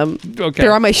like them. Okay.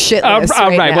 They're on my shit list all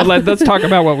right. now. Well, let's talk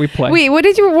about what we play. Wait, what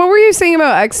were you saying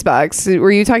about Xbox?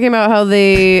 Were you talking about how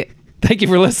Thank you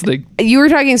for listening. you were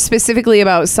talking specifically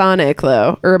about Sonic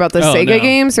though, or about the Oh, Sega no.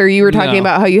 games, or you were talking No.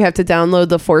 about how you have to download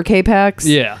the 4K packs?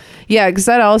 Yeah. Yeah, because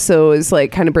that also is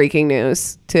like kind of breaking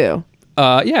news too.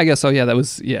 Yeah, I guess so. Yeah, that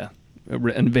was,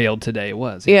 unveiled today. It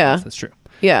was. Yeah. That's true.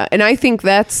 Yeah, and I think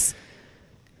that's,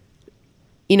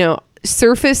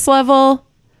 surface level.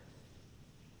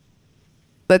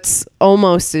 That's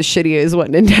almost as shitty as what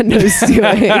Nintendo's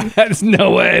doing. There's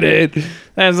no way, dude.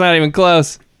 That's not even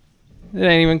close. It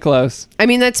ain't even close. I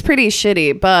mean, that's pretty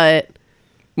shitty, but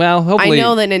Well, hopefully. I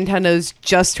know that Nintendo's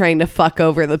just trying to fuck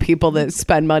over the people that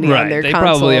spend money on their they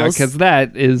consoles. probably are, because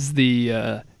that is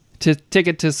the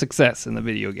ticket to success in the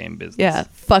video game business. Yeah,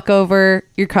 fuck over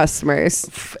your customers.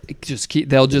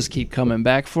 They'll just keep coming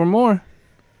back for more.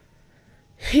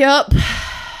 Yep.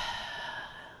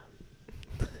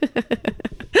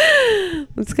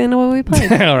 That's kind of what we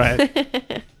played. All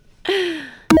right.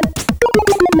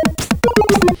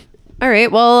 All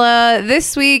right. Well,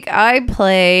 this week I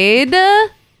played. I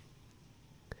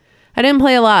didn't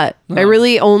play a lot. I Oh.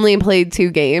 really only played 2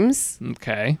 games.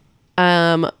 Okay.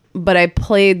 But I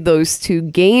played those 2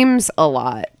 games a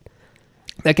lot.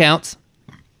 That counts.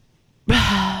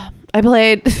 I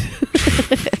played.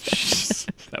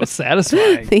 That was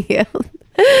satisfying. Thank you.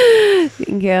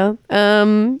 Thank you.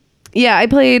 Yeah, I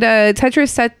played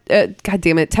Tetris. God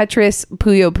damn it, Tetris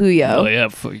Puyo Puyo. Oh yeah,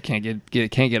 you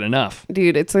can't get enough.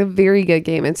 Dude, it's a very good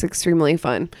game. It's extremely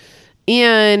fun.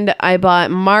 And I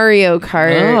bought Mario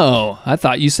Kart. Oh, I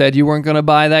thought you said you weren't going to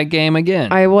buy that game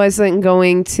again. I wasn't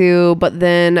going to, but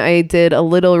then I did a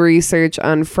little research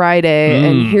on Friday.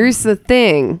 And here's the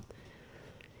thing.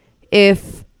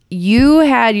 If you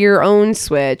had your own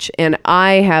Switch and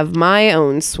I have my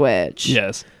own Switch,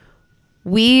 Yes.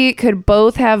 we could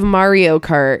both have Mario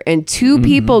Kart and 2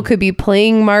 people could be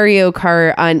playing Mario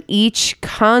Kart on each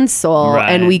console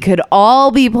Right. and we could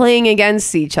all be playing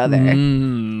against each other.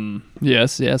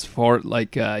 Yes. For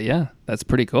that's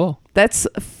pretty cool. That's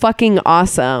fucking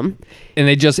awesome. And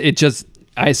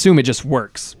I assume it just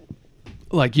works.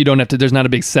 Like you don't have to. There's not a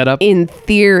big setup. In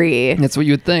theory. That's what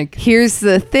you would think. Here's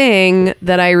the thing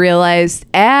that I realized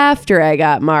after I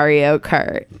got Mario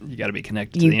Kart. You got to be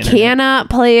connected to the You internet. cannot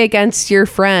play against your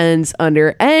friends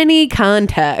under any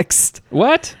context.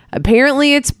 What?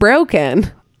 Apparently it's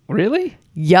broken. Really?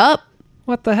 Yup.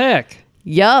 What the heck?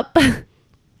 Yup.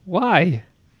 Why?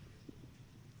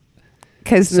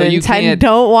 Because So you Nintendo can't-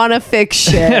 don't want to fix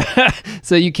shit.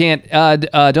 So you can't.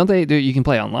 Don't they do? You can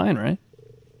play online, right?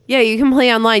 Yeah, you can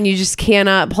play online. You just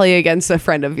cannot play against a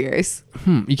friend of yours.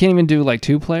 You can't even do like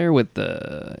 2-player with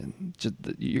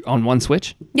on one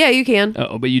Switch. Yeah, you can.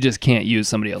 Oh, but you just can't use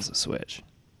somebody else's Switch.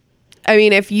 I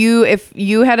mean, if you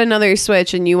had another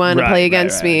Switch and you wanted to Right, play right,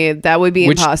 against right. me, that would be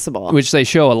impossible. Which they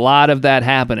show a lot of that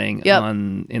happening Yep.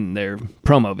 in their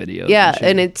promo videos. Yeah, shit.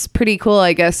 and it's pretty cool,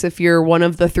 I guess, if you're one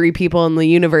of the 3 people in the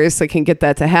universe that can get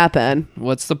that to happen.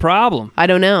 What's the problem? I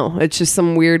don't know. It's just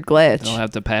some weird glitch. They'll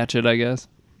have to patch it, I guess.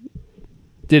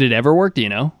 Did it ever work? Do you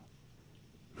know?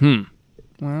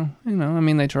 Well, I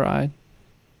mean, they tried.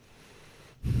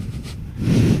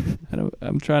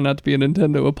 I'm trying not to be a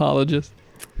Nintendo apologist.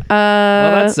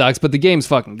 Well, that sucks, but the game's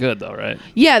fucking good, though, right?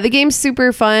 Yeah, the game's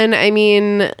super fun. I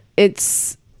mean,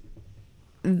 it's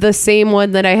the same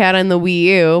one that I had on the Wii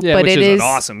U, Yeah, but which it is is an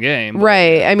awesome game. but-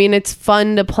 right. I mean, it's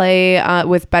fun to play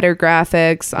with better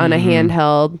graphics on a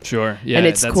handheld. Sure. Yeah, and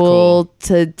it's that's cool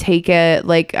to take it.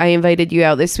 Like, I invited you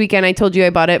out this weekend. I told you I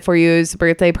bought it for you as a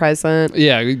birthday present.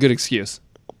 Yeah, good excuse.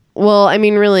 Well, I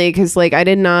mean, really, because like I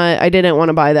didn't want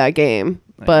to buy that game,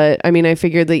 but I mean, I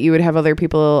figured that you would have other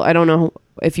people. I don't know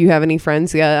if you have any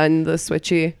friends yet on the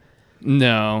Switchy.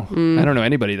 No, I don't know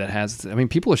anybody that has. I mean,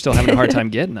 people are still having a hard time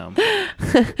getting them.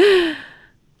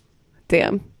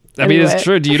 Damn. I mean, it's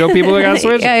true. Do you know people who got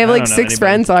Switch? Yeah, I have like don't know 6 anybody.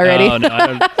 friends already. Oh,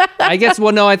 no, I guess.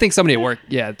 Well, no, I think somebody at work.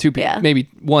 Yeah, 2 people. Yeah. Maybe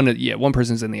one. Yeah, one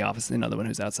person's in the office, and another one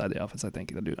who's outside the office. I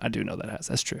think I do know that has.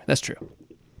 That's true. That's true.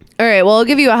 All right. Well, I'll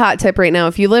give you a hot tip right now.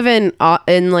 If you live in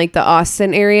like the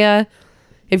Austin area,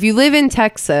 if you live in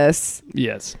Texas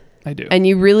Yes, I do. and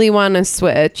you really want to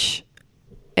switch,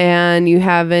 and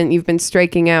you've been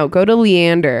striking out, go to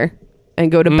Leander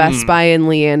and go to Best Buy in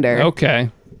Leander.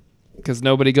 Okay, because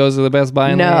nobody goes to the Best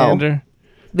Buy in No. Leander.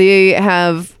 They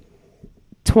have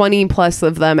 20 plus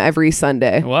of them every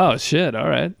Sunday, Wow, shit. All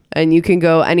right, and you can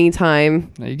go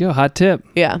anytime. there you go. Hot tip.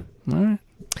 Yeah. All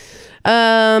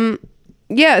right.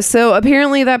 Yeah, so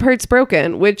apparently that part's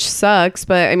broken, which sucks,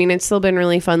 but I mean, it's still been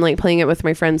really fun, like playing it with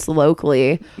my friends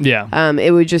locally. Yeah.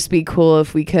 It would just be cool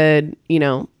if we could,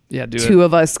 Yeah, do two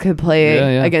of us could play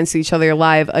Yeah. against each other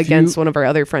live against one of our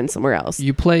other friends somewhere else.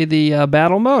 You play the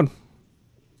battle mode?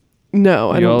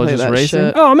 No, I You all don't play just that racing?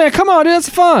 shit. Oh, man, come on, dude, it's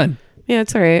fun. Yeah,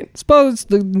 it's all right. Suppose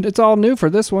it's all new for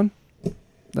this one.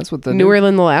 That's what the Newer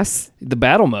than the last. the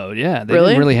battle mode, yeah. They Really?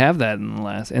 didn't really have that in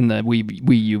the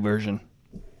Wii U version.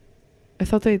 I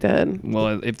thought they did.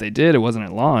 Well, if they did, it wasn't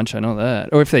at launch. I know that.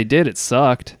 Or if they did, it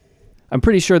sucked. I'm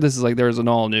pretty sure this is like there's an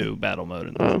all new battle mode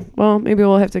in this. Oh, well, maybe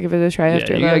we'll have to give it a try Yeah,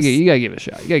 after you gotta, this. you gotta give it a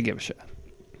shot. You gotta give it a shot.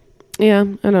 Yeah, I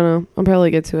don't know. I'll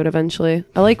probably get to it eventually.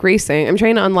 I like racing. I'm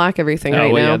trying to unlock everything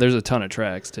right now. Yeah, there's a ton of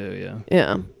tracks too. Yeah.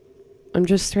 Yeah. I'm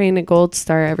just trying to gold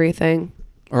star everything.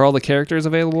 Are all the characters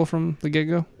available from the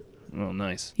get-go? Oh,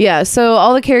 nice. Yeah, so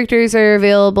all the characters are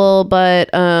available, but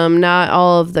not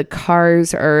all of the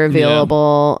cars are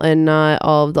available, and not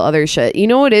all of the other shit. You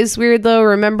know what is weird though?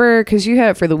 Remember, because you had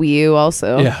it for the Wii U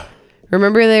also. Yeah.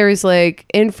 Remember there was like,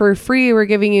 and for free we're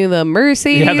giving you the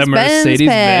Mercedes-Benz Mercedes-Benz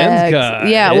pack. car.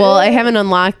 Yeah, well, I haven't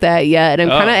unlocked that yet, and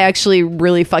I'm kind of Oh. actually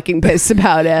really fucking pissed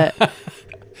about it.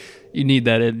 You need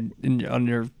that on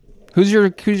your. Who's your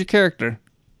character?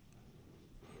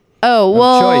 Oh,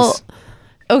 well. Choice.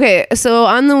 Okay, so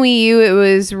on the Wii U it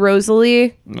was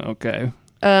Rosalie. Okay.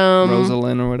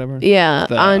 Rosalind or whatever. Yeah,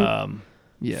 The,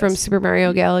 yes. from Super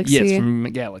Mario Galaxy. Yes, from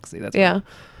Galaxy. That's Yeah.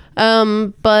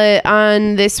 right. But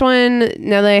on this one,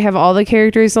 now that I have all the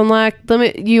characters unlocked,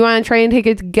 you want to try and take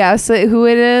a guess at who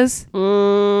it is?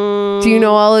 Do you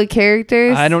know all the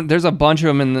characters? I don't. There's a bunch of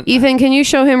them in the. Ethan, can you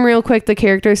show him real quick the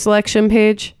character selection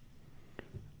page?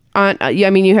 Yeah, I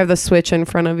mean, you have the Switch in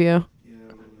front of you.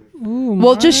 Ooh,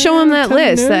 Well, just show him that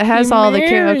list that has all the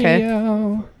characters. Okay.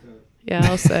 Mario. Yeah,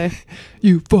 I'll say.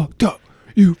 You fucked up.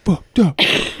 You fucked up.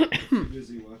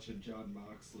 Busy watching John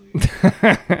Moxley.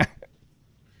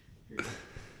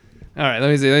 All right,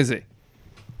 let me see.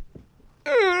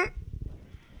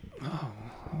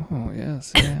 Oh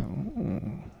yes. Yeah.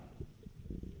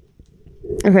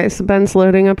 Okay, so Ben's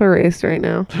loading up a race right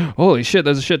now. Holy shit,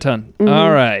 there's a shit ton. Mm-hmm.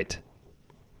 All right.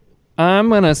 I'm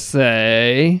going to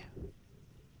say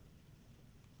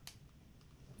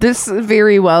This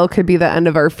very well could be the end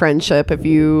of our friendship if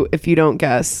you don't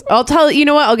guess. You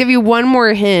know what? I'll give you one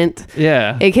more hint.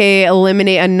 yeah. AKA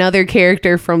eliminate another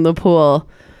character from the pool.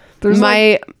 There's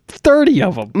my 30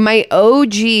 of them. my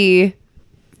OG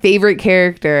favorite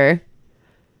character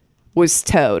was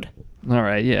Toad. All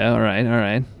right. Yeah. All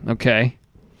right. Okay.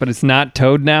 But it's not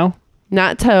Toad now?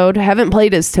 Not Toad. Haven't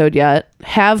played as Toad yet.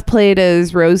 Have played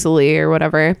as Rosalie or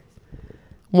whatever.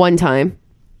 One time.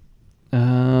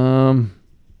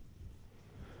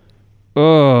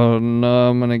 Oh, no.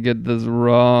 I'm going to get this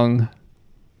wrong.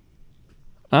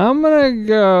 I'm going to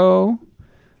go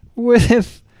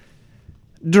with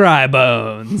Dry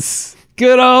Bones.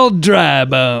 Good old Dry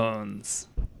Bones.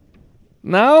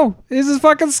 No? He's a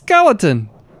fucking skeleton.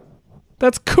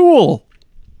 That's cool.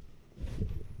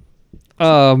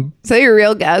 Is that your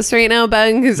real guess right now,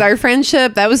 Ben? Because our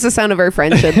friendship, that was the sound of our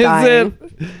friendship dying.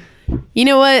 You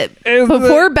know what?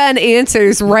 Before Ben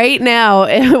answers right now,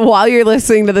 while you're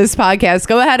listening to this podcast,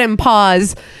 go ahead and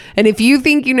pause. And if you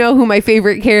think you know who my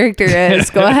favorite character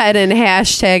is, go ahead and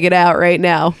hashtag it out right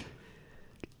now.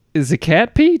 Is a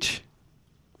cat Peach?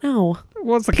 No.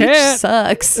 What's a Peach cat?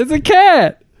 sucks. It's a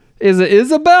cat. Is it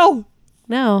Isabel?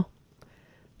 No.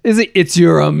 Is it? It's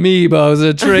your amiibo. Is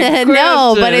a trick question.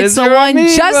 No, but it's the your one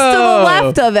just to the amiibo.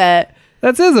 left of it.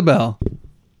 That's Isabel.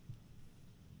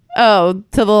 Oh,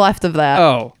 to the left of that.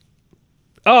 Oh,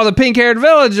 the pink-haired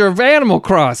villager of Animal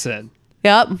Crossing.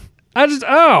 Yep.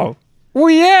 Well,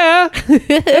 yeah,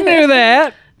 I knew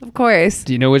that. Of course.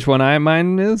 Do you know which one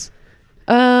mine is?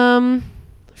 From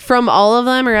all of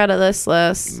them or out of this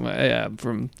list? Well, yeah,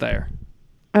 from there.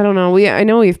 I don't know. I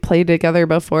know we've played together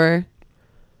before.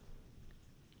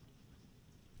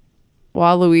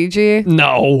 Waluigi,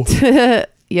 No,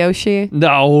 Yoshi,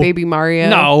 no, Baby Mario.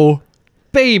 no,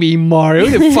 Baby Mario.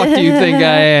 Who the fuck do you think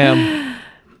I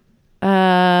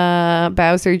am?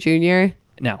 Bowser Jr.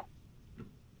 No.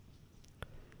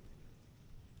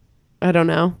 I don't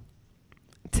know.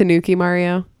 Tanuki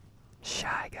Mario.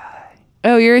 Shy Guy.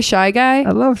 Oh, you're a Shy Guy? I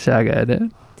love Shy Guy,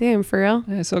 dude. Damn, for real?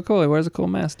 Yeah, so cool. He wears a cool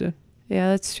mask, dude. Yeah,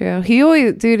 that's true.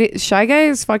 Shy Guy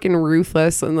is fucking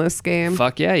ruthless in this game.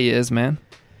 Fuck yeah, he is, man.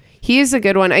 He is a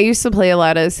good one. I used to play a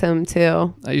lot as him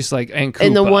too. I used to like and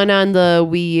And the Koopa. one on the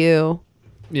Wii U.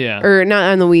 Yeah. Or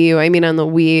not on the Wii U, I mean on the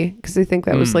Wii. Because I think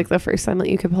that was like the first time that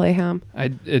you could play him. I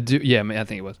do. Yeah, I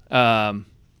think it was.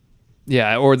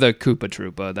 Yeah, or the Koopa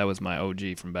Troopa. That was my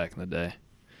OG from back in the day.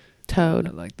 Toad.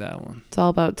 I like that one. It's all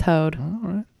about Toad. All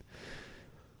right.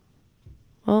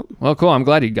 Well, Cool. I'm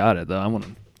glad you got it though. I want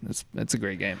to. It's a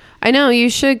great game. I know you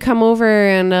should come over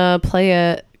and play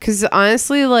it, because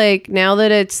honestly, like now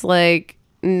that it's like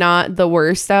not the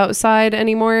worst outside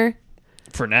anymore.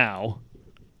 For now.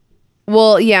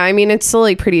 Well, yeah, I mean it's still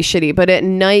like pretty shitty, but at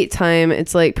nighttime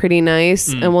it's like pretty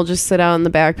nice, and we'll just sit out in the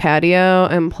back patio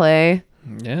and play.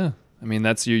 Yeah. I mean,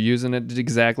 you're using it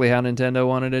exactly how Nintendo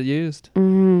wanted it used.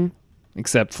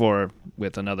 Except for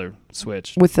with another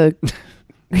Switch. With a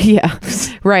yeah,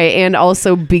 right, and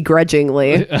also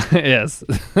begrudgingly. Yes.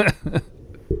 God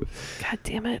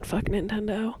damn it, fuck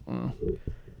Nintendo.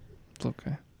 It's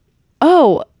okay.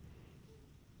 Oh,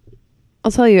 I'll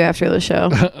tell you after the show.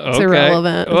 It's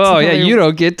irrelevant. Oh yeah, you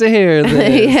don't get to hear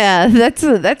this. Yeah, that's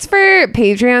for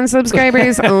Patreon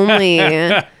subscribers only.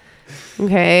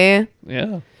 Okay.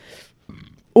 Yeah.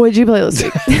 What'd you play this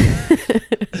week?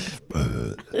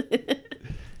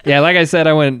 Yeah, like I said,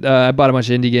 I bought a bunch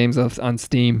of indie games on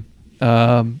Steam.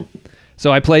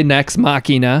 So I played Nex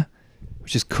Machina,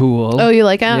 which is cool. Oh, you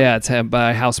like it? Yeah, it's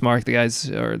by Housemarque, the guys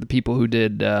or the people who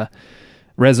did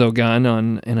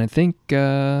Resogun and I think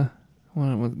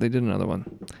they did another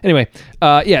one. Anyway,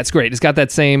 yeah, it's great. It's got that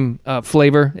same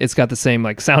flavor. It's got the same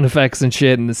like sound effects and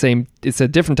shit, and it's a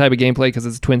different type of gameplay because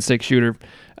it's a twin stick shooter,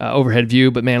 overhead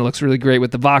view. But man, it looks really great with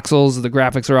the voxels. The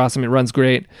graphics are awesome. It runs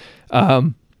great.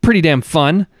 Pretty damn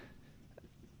fun.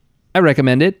 I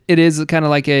recommend it. It is kind of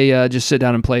like a just sit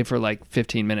down and play for like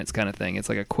 15 minutes kind of thing. It's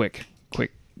like a quick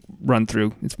run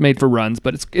through. It's made for runs,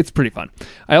 but it's pretty fun.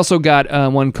 I also got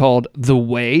one called The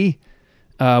Way,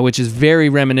 which is very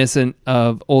reminiscent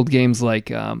of old games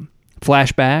like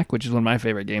Flashback, which is one of my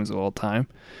favorite games of all time,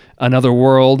 Another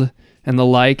World, and the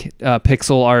like.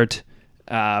 Pixel art,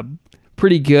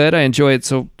 pretty good. I enjoy it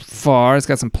so far. It's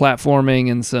got some platforming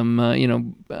and some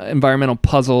environmental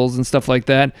puzzles and stuff like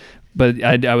that. But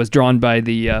I was drawn by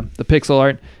the pixel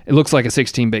art. It looks like a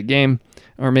 16-bit game,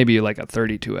 or maybe like a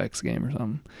 32x game or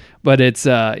something. But it's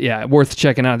worth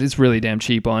checking out. It's really damn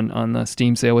cheap on the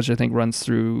Steam sale, which I think runs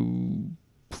through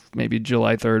maybe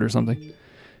July 3rd or something.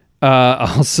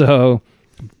 Also,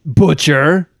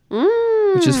 Butcher,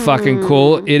 which is fucking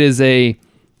cool. It is a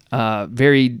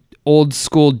very old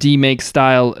school D-Make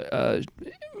style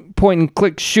point and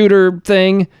click shooter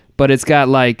thing, but it's got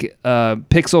like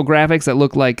pixel graphics that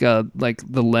look like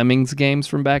the Lemmings games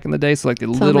from back in the day. So like the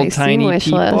little tiny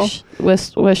people.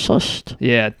 Wish list.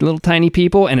 Yeah, little tiny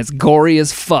people, and it's gory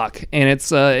as fuck, and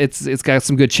it's got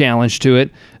some good challenge to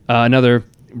it. Another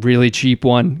really cheap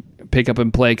one, pick up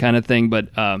and play kind of thing, but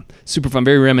super fun,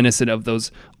 very reminiscent of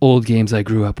those old games I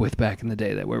grew up with back in the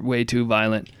day that were way too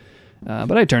violent.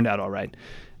 But I turned out all right.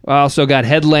 I also got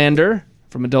Headlander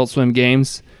from Adult Swim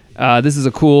Games. This is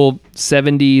a cool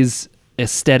 70s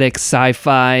aesthetic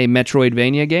sci-fi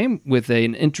Metroidvania game with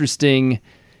an interesting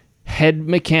head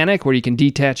mechanic where you can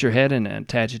detach your head and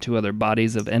attach it to other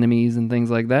bodies of enemies and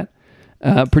things like that.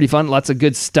 Pretty fun. Lots of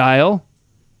good style.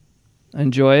 I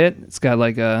enjoy it. It's got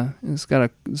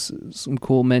some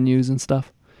cool menus and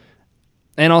stuff.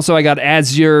 And also I got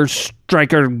Azure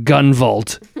Striker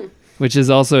Gunvolt, which is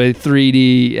also a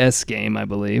 3DS game, I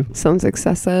believe. Sounds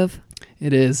excessive.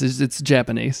 It is. It's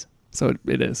Japanese, so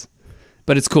it is.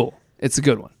 But it's cool. It's a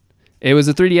good one. It was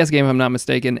a 3DS game, if I'm not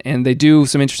mistaken, and they do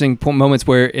some interesting moments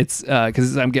where it's,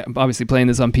 because I'm obviously playing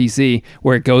this on PC,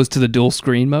 where it goes to the dual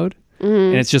screen mode.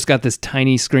 And it's just got this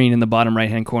tiny screen in the bottom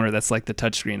right-hand corner that's like the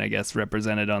touch screen, I guess,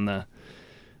 represented on the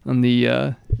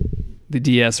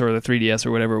DS or the 3DS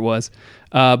or whatever it was.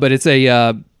 But it's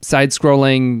a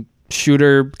side-scrolling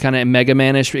shooter, kind of Mega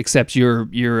Man-ish, except you're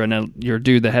a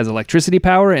dude that has electricity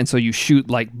power, and so you shoot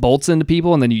like bolts into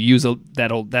people, and then you use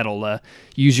that'll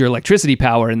use your electricity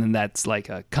power, and then that's like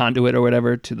a conduit or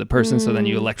whatever to the person, so then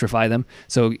you electrify them.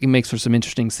 So it makes for some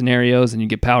interesting scenarios, and you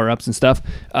get power-ups and stuff.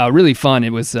 Really fun.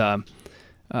 It was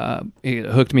it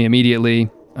hooked me immediately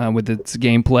with its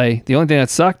gameplay. The only thing that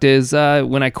sucked is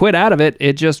when I quit out of it,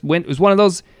 it just went. It was one of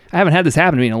those. I haven't had this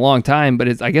happen to me in a long time,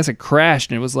 but I guess it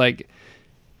crashed, and it was like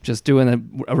just doing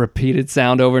a repeated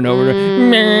sound over and over. I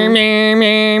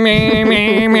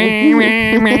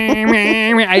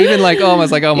even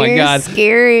almost oh my God.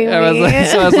 Scary. I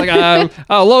was like,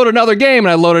 I'll load another game,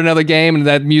 and I loaded another game, and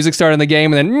that music started in the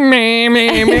game, and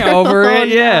then over it.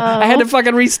 Yeah. No. I had to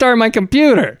fucking restart my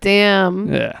computer.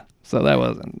 Damn. Yeah. So that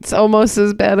wasn't. It's almost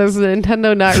as bad as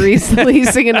Nintendo not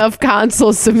releasing enough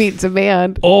consoles to meet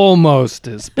demand. Almost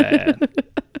as bad.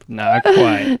 Not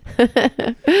quite.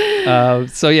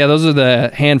 So yeah, those are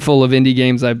the handful of indie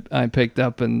games I picked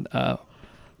up, and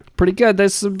pretty good.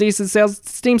 There's some decent sales.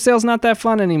 Steam sales not that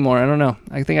fun anymore. I don't know.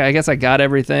 I guess I got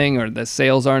everything, or the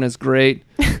sales aren't as great.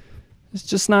 It's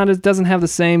just not. It doesn't have the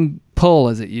same pull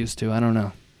as it used to. I don't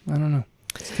know.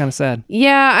 It's kind of sad.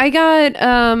 Yeah,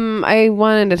 I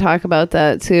wanted to talk about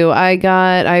that too.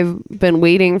 I've been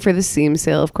waiting for the Steam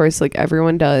sale, of course, like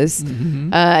everyone does.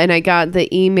 Mm-hmm. And I got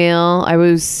the email. I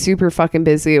was super fucking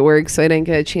busy at work, so I didn't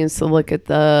get a chance to look at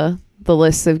the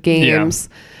list of games.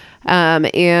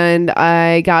 And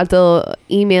I got the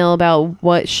email about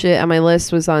what shit on my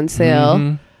list was on sale.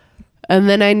 Mm-hmm. And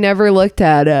then I never looked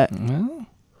at it. Well,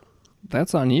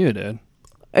 that's on you, dude.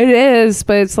 It is,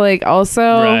 but it's like also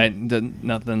Right.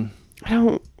 Nothing. I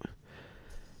don't.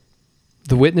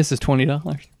 The Witness is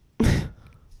 $20.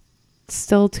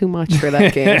 Still too much for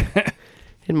that game.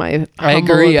 In my I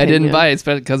humble agree. I didn't opinion. buy it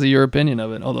because of your opinion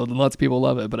of it. Although lots of people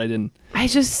love it, but I didn't. I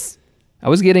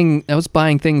was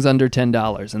buying things under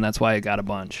 $10, and that's why I got a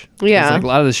bunch. Yeah. It's like a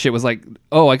lot of this shit was like,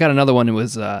 oh, I got another one. It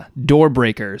was Door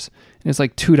Breakers, and it's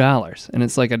like $2, and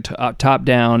it's like a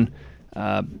top-down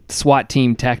SWAT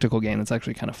team tactical game. It's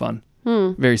actually kind of fun.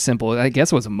 Very simple. I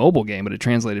guess it was a mobile game, but it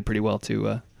translated pretty well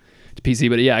to PC.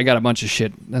 But yeah, I got a bunch of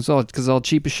shit. That's all because it's all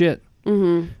cheap as shit.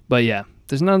 Mm-hmm. But yeah,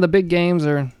 there's none of the big games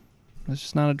are. It's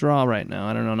just not a draw right now.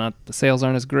 I don't know. The sales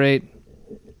aren't as great.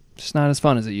 Just not as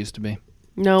fun as it used to be.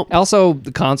 Nope. Also,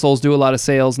 the consoles do a lot of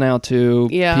sales now too.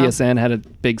 Yeah. PSN had a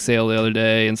big sale the other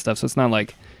day and stuff, so it's not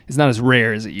as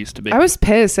rare as it used to be. I was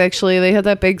pissed actually. They had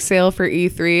that big sale for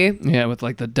E3. Yeah, with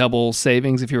like the double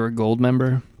savings if you were a gold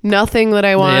member. Nothing that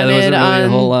I Yeah, wanted there wasn't really a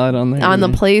whole lot on there. on the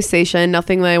really. PlayStation.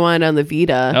 Nothing that I wanted on the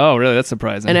Vita. Oh, really? That's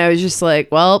surprising. And I was just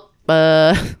like, well,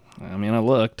 I mean, I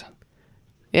looked.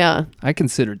 yeah. I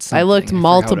considered something. I looked forgot what it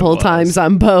multiple was. times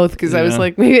on both because I was Yeah.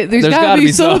 like, maybe there's There's gotta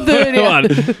be some- something. Come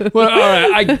on. Well, all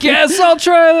right. I guess I'll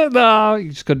try that. No,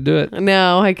 you just couldn't do it.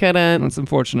 No, I couldn't. That's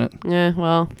unfortunate. Yeah,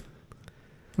 well,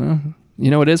 You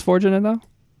know what is fortunate though?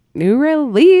 new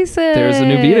releases. There's a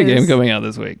new Vita game coming out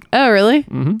this week. Oh, really?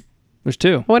 Mm-hmm. There's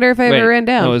two. Wonder if I Wait, ever ran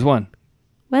down. No, there's one.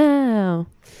 Wow. All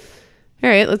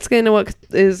right, let's get into what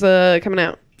is coming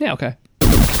out. Yeah. Okay.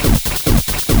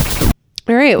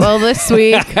 All right, well, this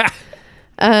week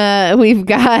we've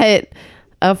got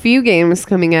a few games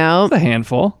coming out. It's a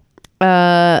handful.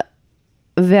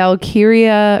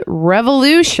 Valkyria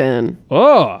Revolution.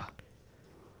 Oh.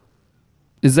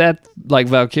 Is that like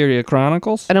Valkyria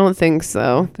Chronicles? I don't think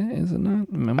so. Is it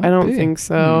not? I don't think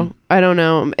so. I don't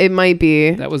know. It might be.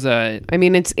 That was a. I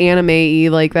mean, it's anime-y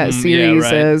like that series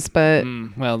right. is, but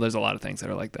Well, there's a lot of things that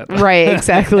are like that. right,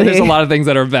 exactly. There's a lot of things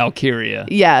that are Valkyria.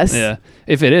 Yes. Yeah.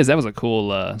 If it is, that was a cool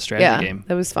strategy Yeah, game.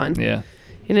 that was fun. Yeah.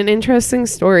 And an interesting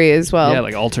story as well. Yeah,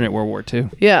 like alternate World War II.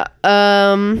 Yeah.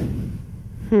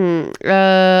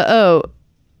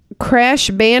 Crash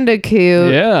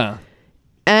Bandicoot. Yeah.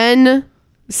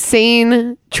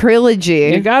 Insane Trilogy.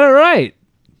 You got it right.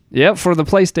 Yep, for the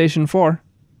PlayStation 4.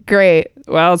 Great.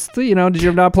 Well, it's did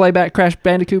you not play Crash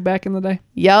Bandicoot back in the day?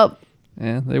 Yep.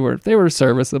 Yeah, they were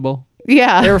serviceable.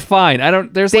 Yeah. They were fine.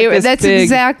 There's like this that's big,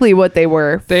 exactly what they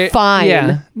were. Fine.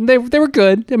 Yeah, they were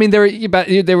good. I mean, they were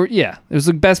yeah. It was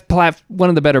the best one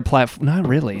of the better platform. Not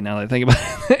really. Now that I think about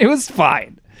it, it was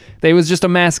fine. They was just a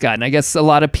mascot, and I guess a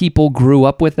lot of people grew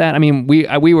up with that. I mean,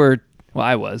 I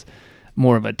was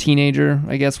more of a teenager,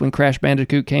 I guess, when Crash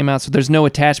Bandicoot came out. So there's no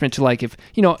attachment to like if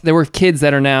there were kids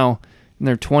that are now in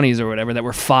their 20s or whatever that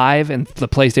were 5 and the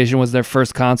PlayStation was their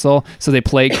first console, so they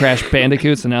played Crash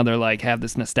Bandicoot, so now they're like have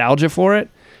this nostalgia for it,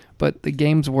 but the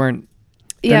games weren't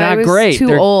they're Yeah, it not was great. too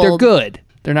They're old. good.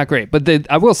 They're not great, but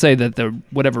I will say that the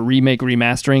whatever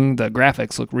remastering, the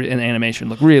graphics and animation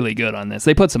look really good on this.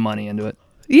 They put some money into it.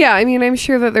 Yeah, I mean, I'm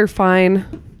sure that they're fine.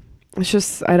 It's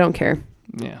just I don't care.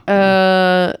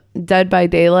 Yeah. Dead by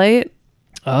Daylight.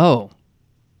 Oh.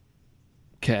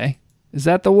 Okay. Is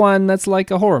that the one that's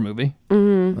like a horror movie?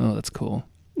 Mm-hmm. Oh, that's cool.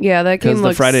 Yeah, that game Because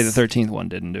looks. the Friday the 13th one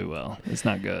didn't do well. It's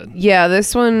not good. Yeah,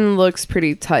 this one looks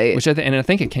pretty tight. Which I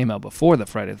think it came out before the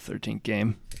Friday the 13th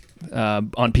game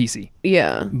on PC.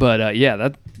 Yeah. But yeah,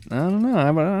 that I don't know. I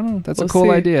don't know. That's We'll a cool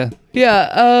see. idea.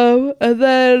 Yeah. And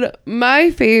then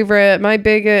my favorite, my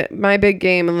big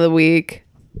game of the week,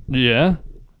 Yeah.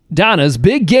 Donna's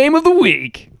big game of the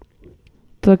week.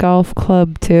 the Golf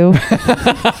Club 2.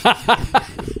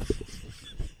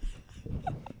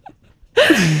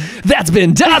 That's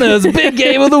been Donna's big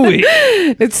game of the week.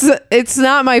 It's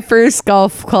not my first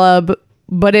golf club,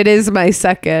 but it is my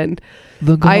second.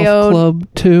 The I own- Club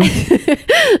 2.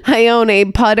 I own a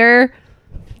putter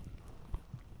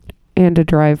and a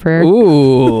driver.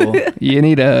 Ooh, you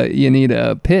need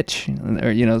a pitch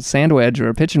or sand wedge or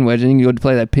a pitching wedge, and you can go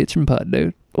play that pitch and putt,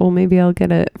 dude. Well, maybe I'll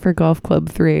get it for Golf Club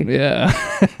 3. Yeah.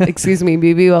 Excuse me,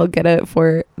 maybe I'll get it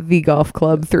for the Golf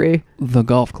Club 3. The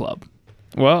golf club.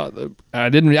 Well, I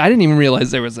didn't even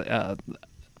realize there was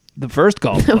the first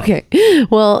golf club. Okay.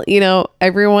 Well,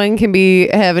 everyone can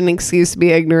have an excuse to be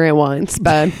ignorant once,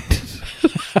 but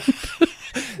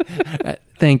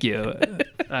Thank you.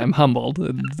 I'm humbled.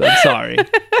 I'm sorry.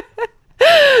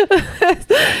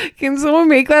 can someone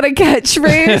make that a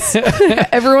catchphrase?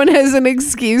 Everyone has an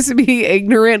excuse to be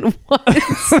ignorant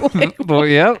once. Well,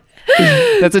 yep.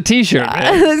 That's a t-shirt,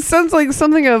 man. It sounds like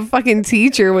something a fucking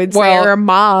teacher would say, Well, or a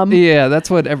mom. Yeah, that's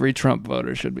what every Trump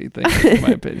voter should be thinking, in my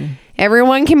opinion.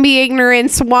 Everyone can be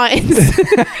ignorant once.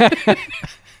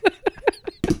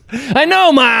 I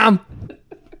know, Mom.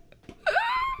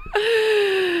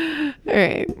 All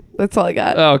right. That's all I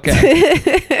got.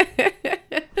 Okay.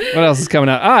 What else is coming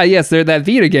out? Yes, that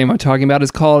Vita game I'm talking about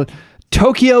is called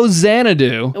Tokyo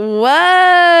Xanadu. Whoa.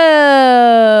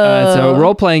 It's a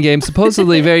role-playing game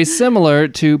supposedly very similar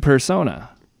to Persona.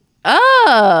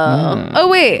 Oh. Oh,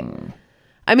 wait.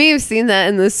 I may have seen that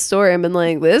in this store and been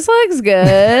like, this looks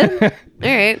good. All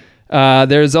right.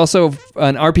 There's also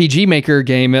an RPG Maker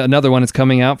game. Another one is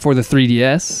coming out for the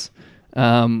 3DS.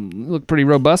 Look pretty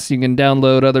robust. You can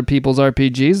download other people's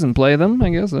RPGs and play them, I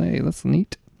guess. Hey, that's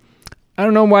neat. I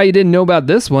don't know why you didn't know about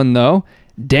this one, though.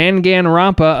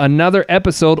 Danganronpa, another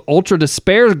episode, Ultra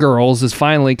Despair Girls, is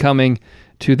finally coming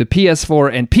to the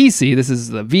PS4 and PC. This is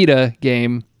the Vita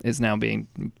game, is now being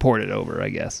ported over, I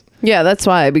guess. Yeah, that's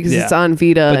why, because Yeah. it's on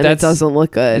Vita and it doesn't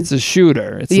look good. It's a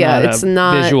shooter. It's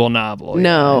not a visual novel.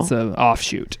 No. Yeah, it's an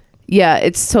offshoot. Yeah,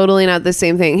 it's totally not the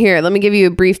same thing. Here, let me give you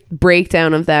a brief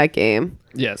breakdown of that game.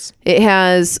 Yes. It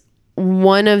has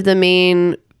one of the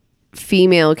main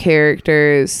female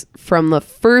characters from the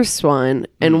first one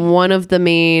and one of the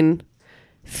main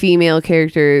female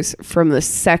characters from the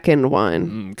second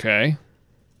one. Okay.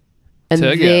 And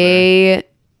Together.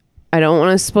 I don't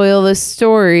want to spoil the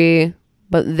story,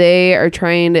 but they are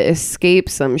trying to escape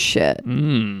some shit.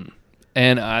 And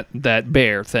that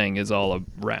bear thing is all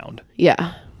around.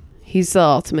 Yeah. He's the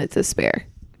ultimate despair.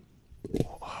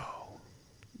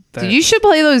 That- Dude, you should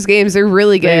play those games. They're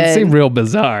really good. They seem real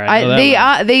bizarre. I know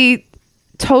that much. They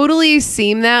totally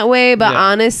seem that way, but Yeah.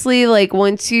 honestly, like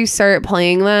once you start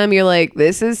playing them, you're like,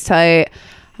 this is tight.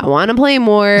 I want to play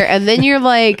more. And then you're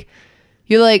like,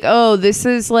 oh, this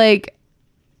is like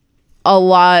a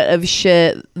lot of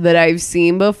shit that I've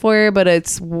seen before, but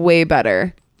it's way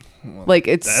better. Like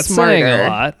it's That's smarter. saying a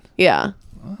lot. Yeah.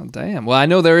 Oh, damn. Well, I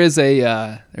know there is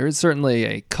certainly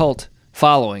a cult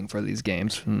following for these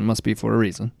games. It must be for a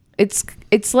reason.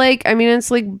 It's like, I mean,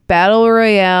 it's like Battle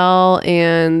Royale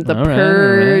and The All right,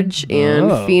 Purge all right.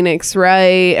 and Oh. Phoenix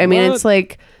Wright. I mean, What? it's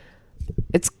like,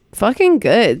 it's fucking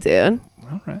good, dude.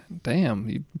 All right.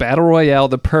 Damn. Battle Royale,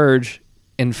 The Purge,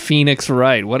 and Phoenix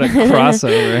Wright. What a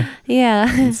crossover.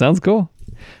 Yeah. Sounds cool.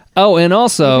 Oh, and You're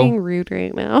also, being rude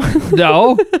right now.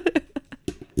 no.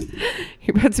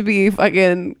 You're about to be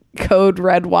fucking code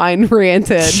red wine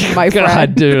ranted, my God,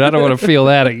 friend. dude, I don't want to feel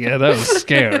that again. That was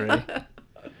scary.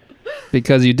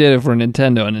 Because you did it for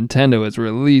Nintendo, and Nintendo is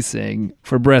releasing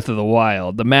for Breath of the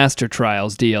Wild. The Master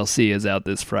Trials DLC is out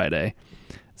this Friday.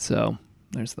 So,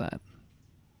 there's that.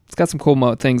 It's got some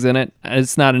cool things in it.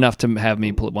 It's not enough to have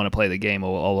me want to play the game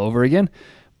all over again.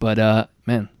 But,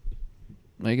 man,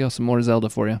 there you go. Some more Zelda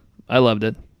for you. I loved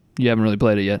it. You haven't really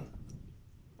played it yet.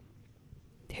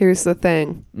 Here's the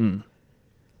thing.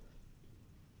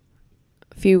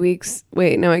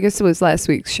 I guess it was last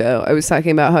week's show. I was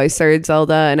talking about how I started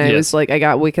Zelda and I was like, I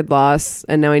got wicked lost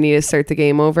and now I need to start the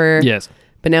game over. Yes.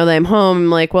 But now that I'm home, I'm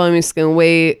like, well, I'm just going to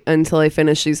wait until I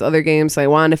finish these other games I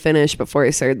want to finish before I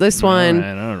start this one.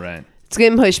 All right. It's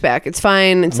getting pushed back. It's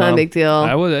fine. It's not a big deal.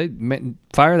 I would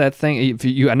fire that thing. If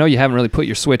I know you haven't really put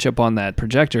your Switch up on that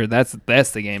projector. That's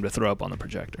the game to throw up on the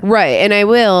projector. Right. And I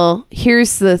will.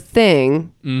 Here's the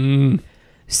thing.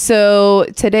 So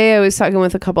today I was talking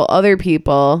with a couple other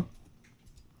people.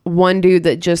 One dude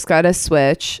that just got a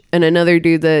Switch and another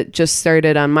dude that just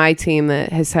started on my team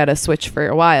that has had a Switch for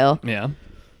a while. Yeah.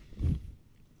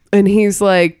 And he's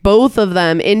like, both of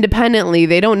them independently,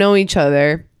 they don't know each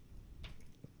other.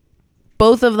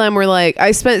 Both of them were like,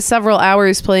 I spent several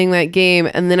hours playing that game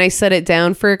and then I set it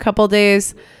down for a couple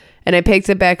days and I picked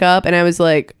it back up and I was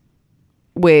like,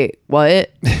 wait,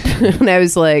 what? And I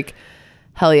was like,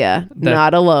 hell yeah,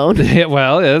 not alone.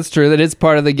 Well, that's true. That it's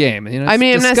part of the game. You know, I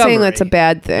mean, I'm not saying that's a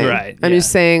bad thing. Right, I'm yeah.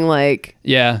 just saying like,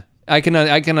 Yeah, I can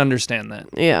understand that.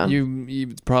 Yeah.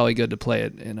 It's probably good to play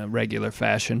it in a regular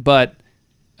fashion, but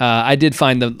I did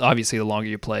find that obviously the longer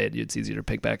you play it, it's easier to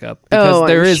pick back up because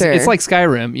sure. It's like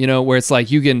Skyrim, you know, where it's like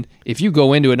if you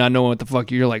go into it not knowing what the fuck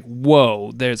you're like,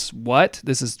 whoa, there's what?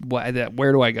 This is what?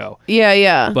 Where do I go?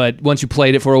 yeah. But once you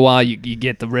played it for a while, you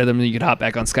get the rhythm, and you can hop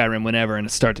back on Skyrim whenever and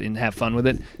start to have fun with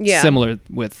it. Yeah. Similar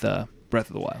with Breath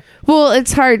of the Wild. Well,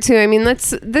 it's hard too. I mean,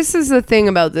 this is the thing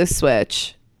about this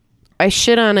Switch. I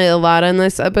shit on it a lot on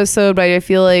this episode, but I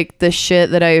feel like the shit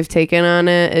that I've taken on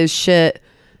it is shit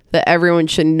that everyone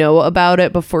should know about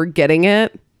it before getting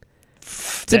it.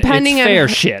 Depending it's on fair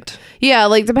shit. Yeah,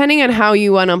 like depending on how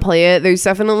you want to play it, there's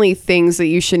definitely things that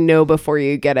you should know before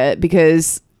you get it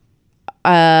because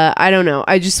I don't know.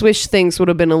 I just wish things would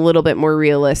have been a little bit more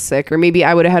realistic, or maybe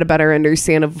I would have had a better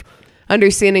understanding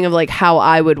of like how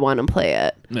I would want to play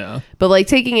it. Yeah. But like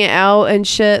taking it out and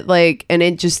shit, like, and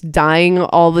it just dying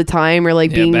all the time or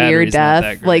like being near battery's not that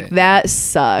death, great. like that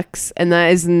sucks. And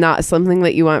that is not something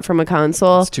that you want from a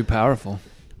console. It's too powerful.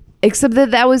 Except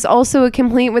that was also a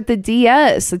complaint with the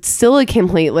DS. It's still a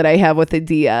complaint that I have with the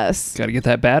DS. Got to get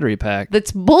that battery pack.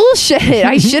 That's bullshit.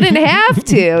 I shouldn't have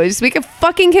to. Just make a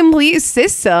fucking complete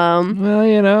system. Well,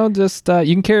 you know, just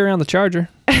you can carry around the charger.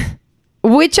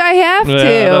 Which I have to.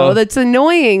 no. That's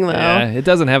annoying though. Yeah, it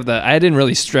doesn't have I didn't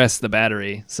really stress the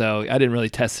battery, so I didn't really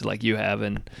test it like you have,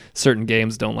 and certain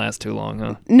games don't last too long,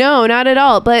 huh? No, not at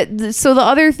all. But so the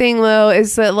other thing though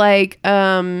is that like,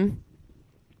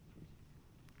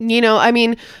 you know, I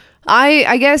mean,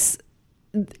 I guess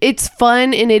it's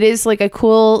fun and it is like a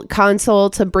cool console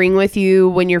to bring with you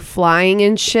when you're flying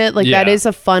and shit. Like that Yeah. is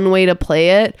a fun way to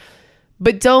play it.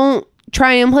 But don't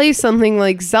try and play something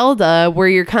like Zelda where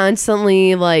you're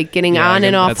constantly like getting on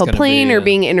and off that's a gonna plane be or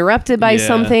being interrupted by Yeah.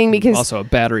 something because Also a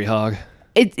battery hog.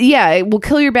 it will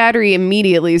kill your battery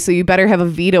immediately. So you better have a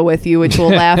Vita with you, which will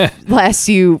last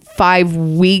you 5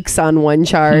 weeks on one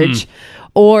charge.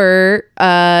 Or,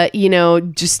 you know,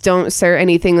 just don't start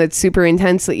anything that's super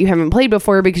intense that you haven't played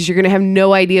before because you're going to have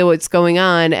no idea what's going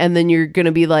on. And then you're going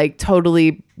to be like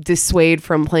totally dissuade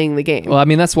from playing the game. Well, I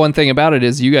mean, that's one thing about it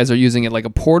is you guys are using it like a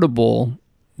portable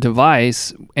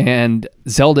device, and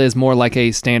Zelda is more like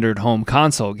a standard home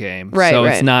console game. Right, So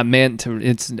right. it's not meant to,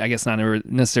 it's, I guess, not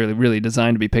necessarily really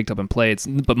designed to be picked up and played.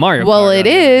 But Mario Well, Kart, it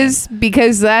is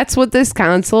because that's what this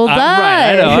console does.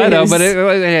 Right, I know. But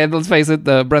let's face it,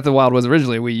 the Breath of the Wild was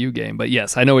originally a Wii U game. But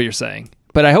yes, I know what you're saying.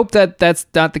 But I hope that that's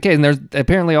not the case. And there's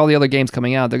apparently all the other games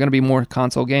coming out, they're going to be more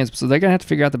console games. So they're going to have to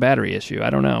figure out the battery issue. I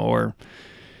don't know. Or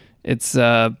it's,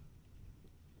 well,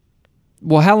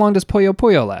 how long does Puyo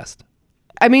Puyo last?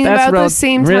 I mean, about the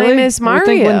same time Really? as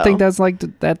Mario. I wouldn't think that's like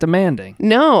that demanding.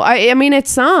 No, I mean,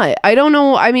 it's not. I don't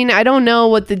know. I mean, I don't know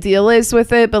what the deal is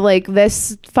with it, but like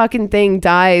this fucking thing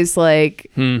dies, like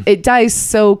it dies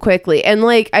so quickly. And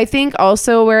like, I think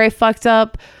also where I fucked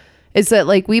up is that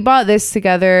like we bought this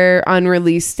together on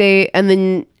release date and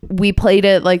then we played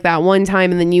it like that one time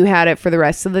and then you had it for the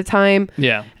rest of the time.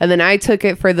 Yeah. And then I took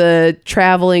it for the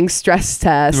traveling stress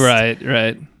test.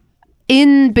 Right.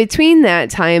 In between that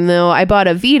time, though, I bought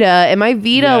a Vita, and my Vita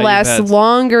Yeah, you've lasts had-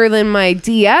 longer than my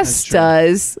DS true.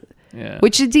 does. Yeah.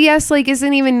 Which the DS like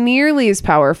isn't even nearly as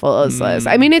powerful as this.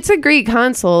 I mean, it's a great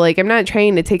console. Like I'm not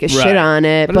trying to take a shit Right. on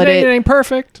it, but it ain't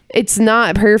perfect. it's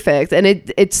not perfect, and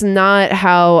it's not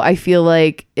how I feel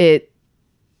like it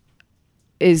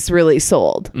is really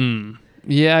sold.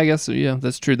 Yeah, I guess. Yeah,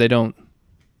 that's true. They don't.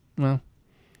 Well,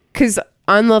 Because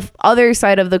on the other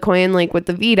side of the coin, like with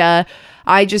the Vita,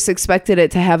 I just expected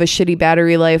it to have a shitty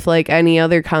battery life like any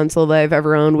other console that I've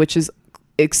ever owned, which has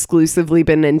exclusively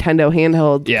been Nintendo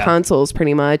handheld consoles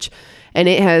pretty much. And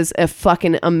it has a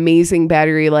fucking amazing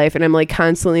battery life. And I'm like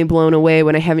constantly blown away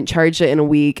when I haven't charged it in a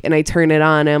week and I turn it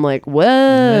on and I'm like,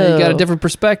 whoa. you got a different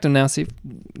perspective now. See,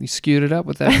 you skewed it up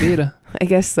with that Vita. I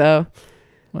guess so.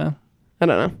 Well, I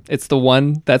don't know. it's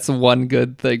that's the one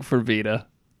good thing for Vita.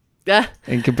 Yeah.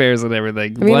 In comparison to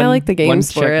everything. I mean, I like the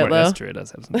games for it, That's though. true. It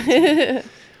does have some.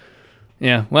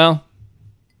 Yeah, well,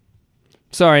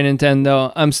 sorry,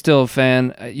 Nintendo. I'm still a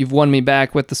fan. You've won me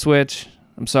back with the Switch.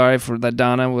 I'm sorry for that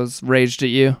Donna was raged at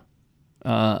you.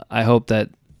 I hope that,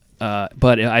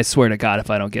 but I swear to God,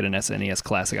 if I don't get an SNES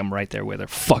Classic, I'm right there with her.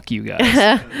 Fuck you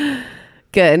guys.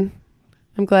 Good.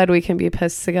 I'm glad we can be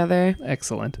pissed together.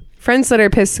 Excellent. Friends that are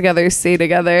pissed together stay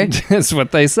together. That's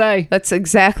what they say. That's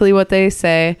exactly what they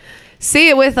say. Say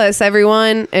it with us,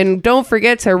 everyone. And don't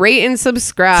forget to rate and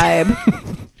subscribe.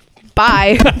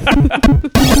 Bye.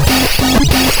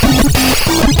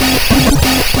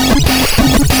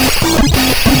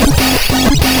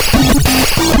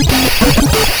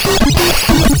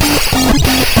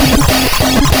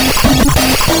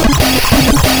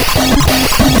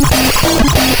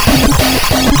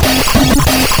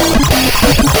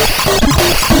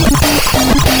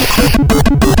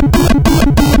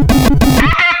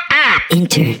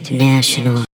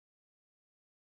 International.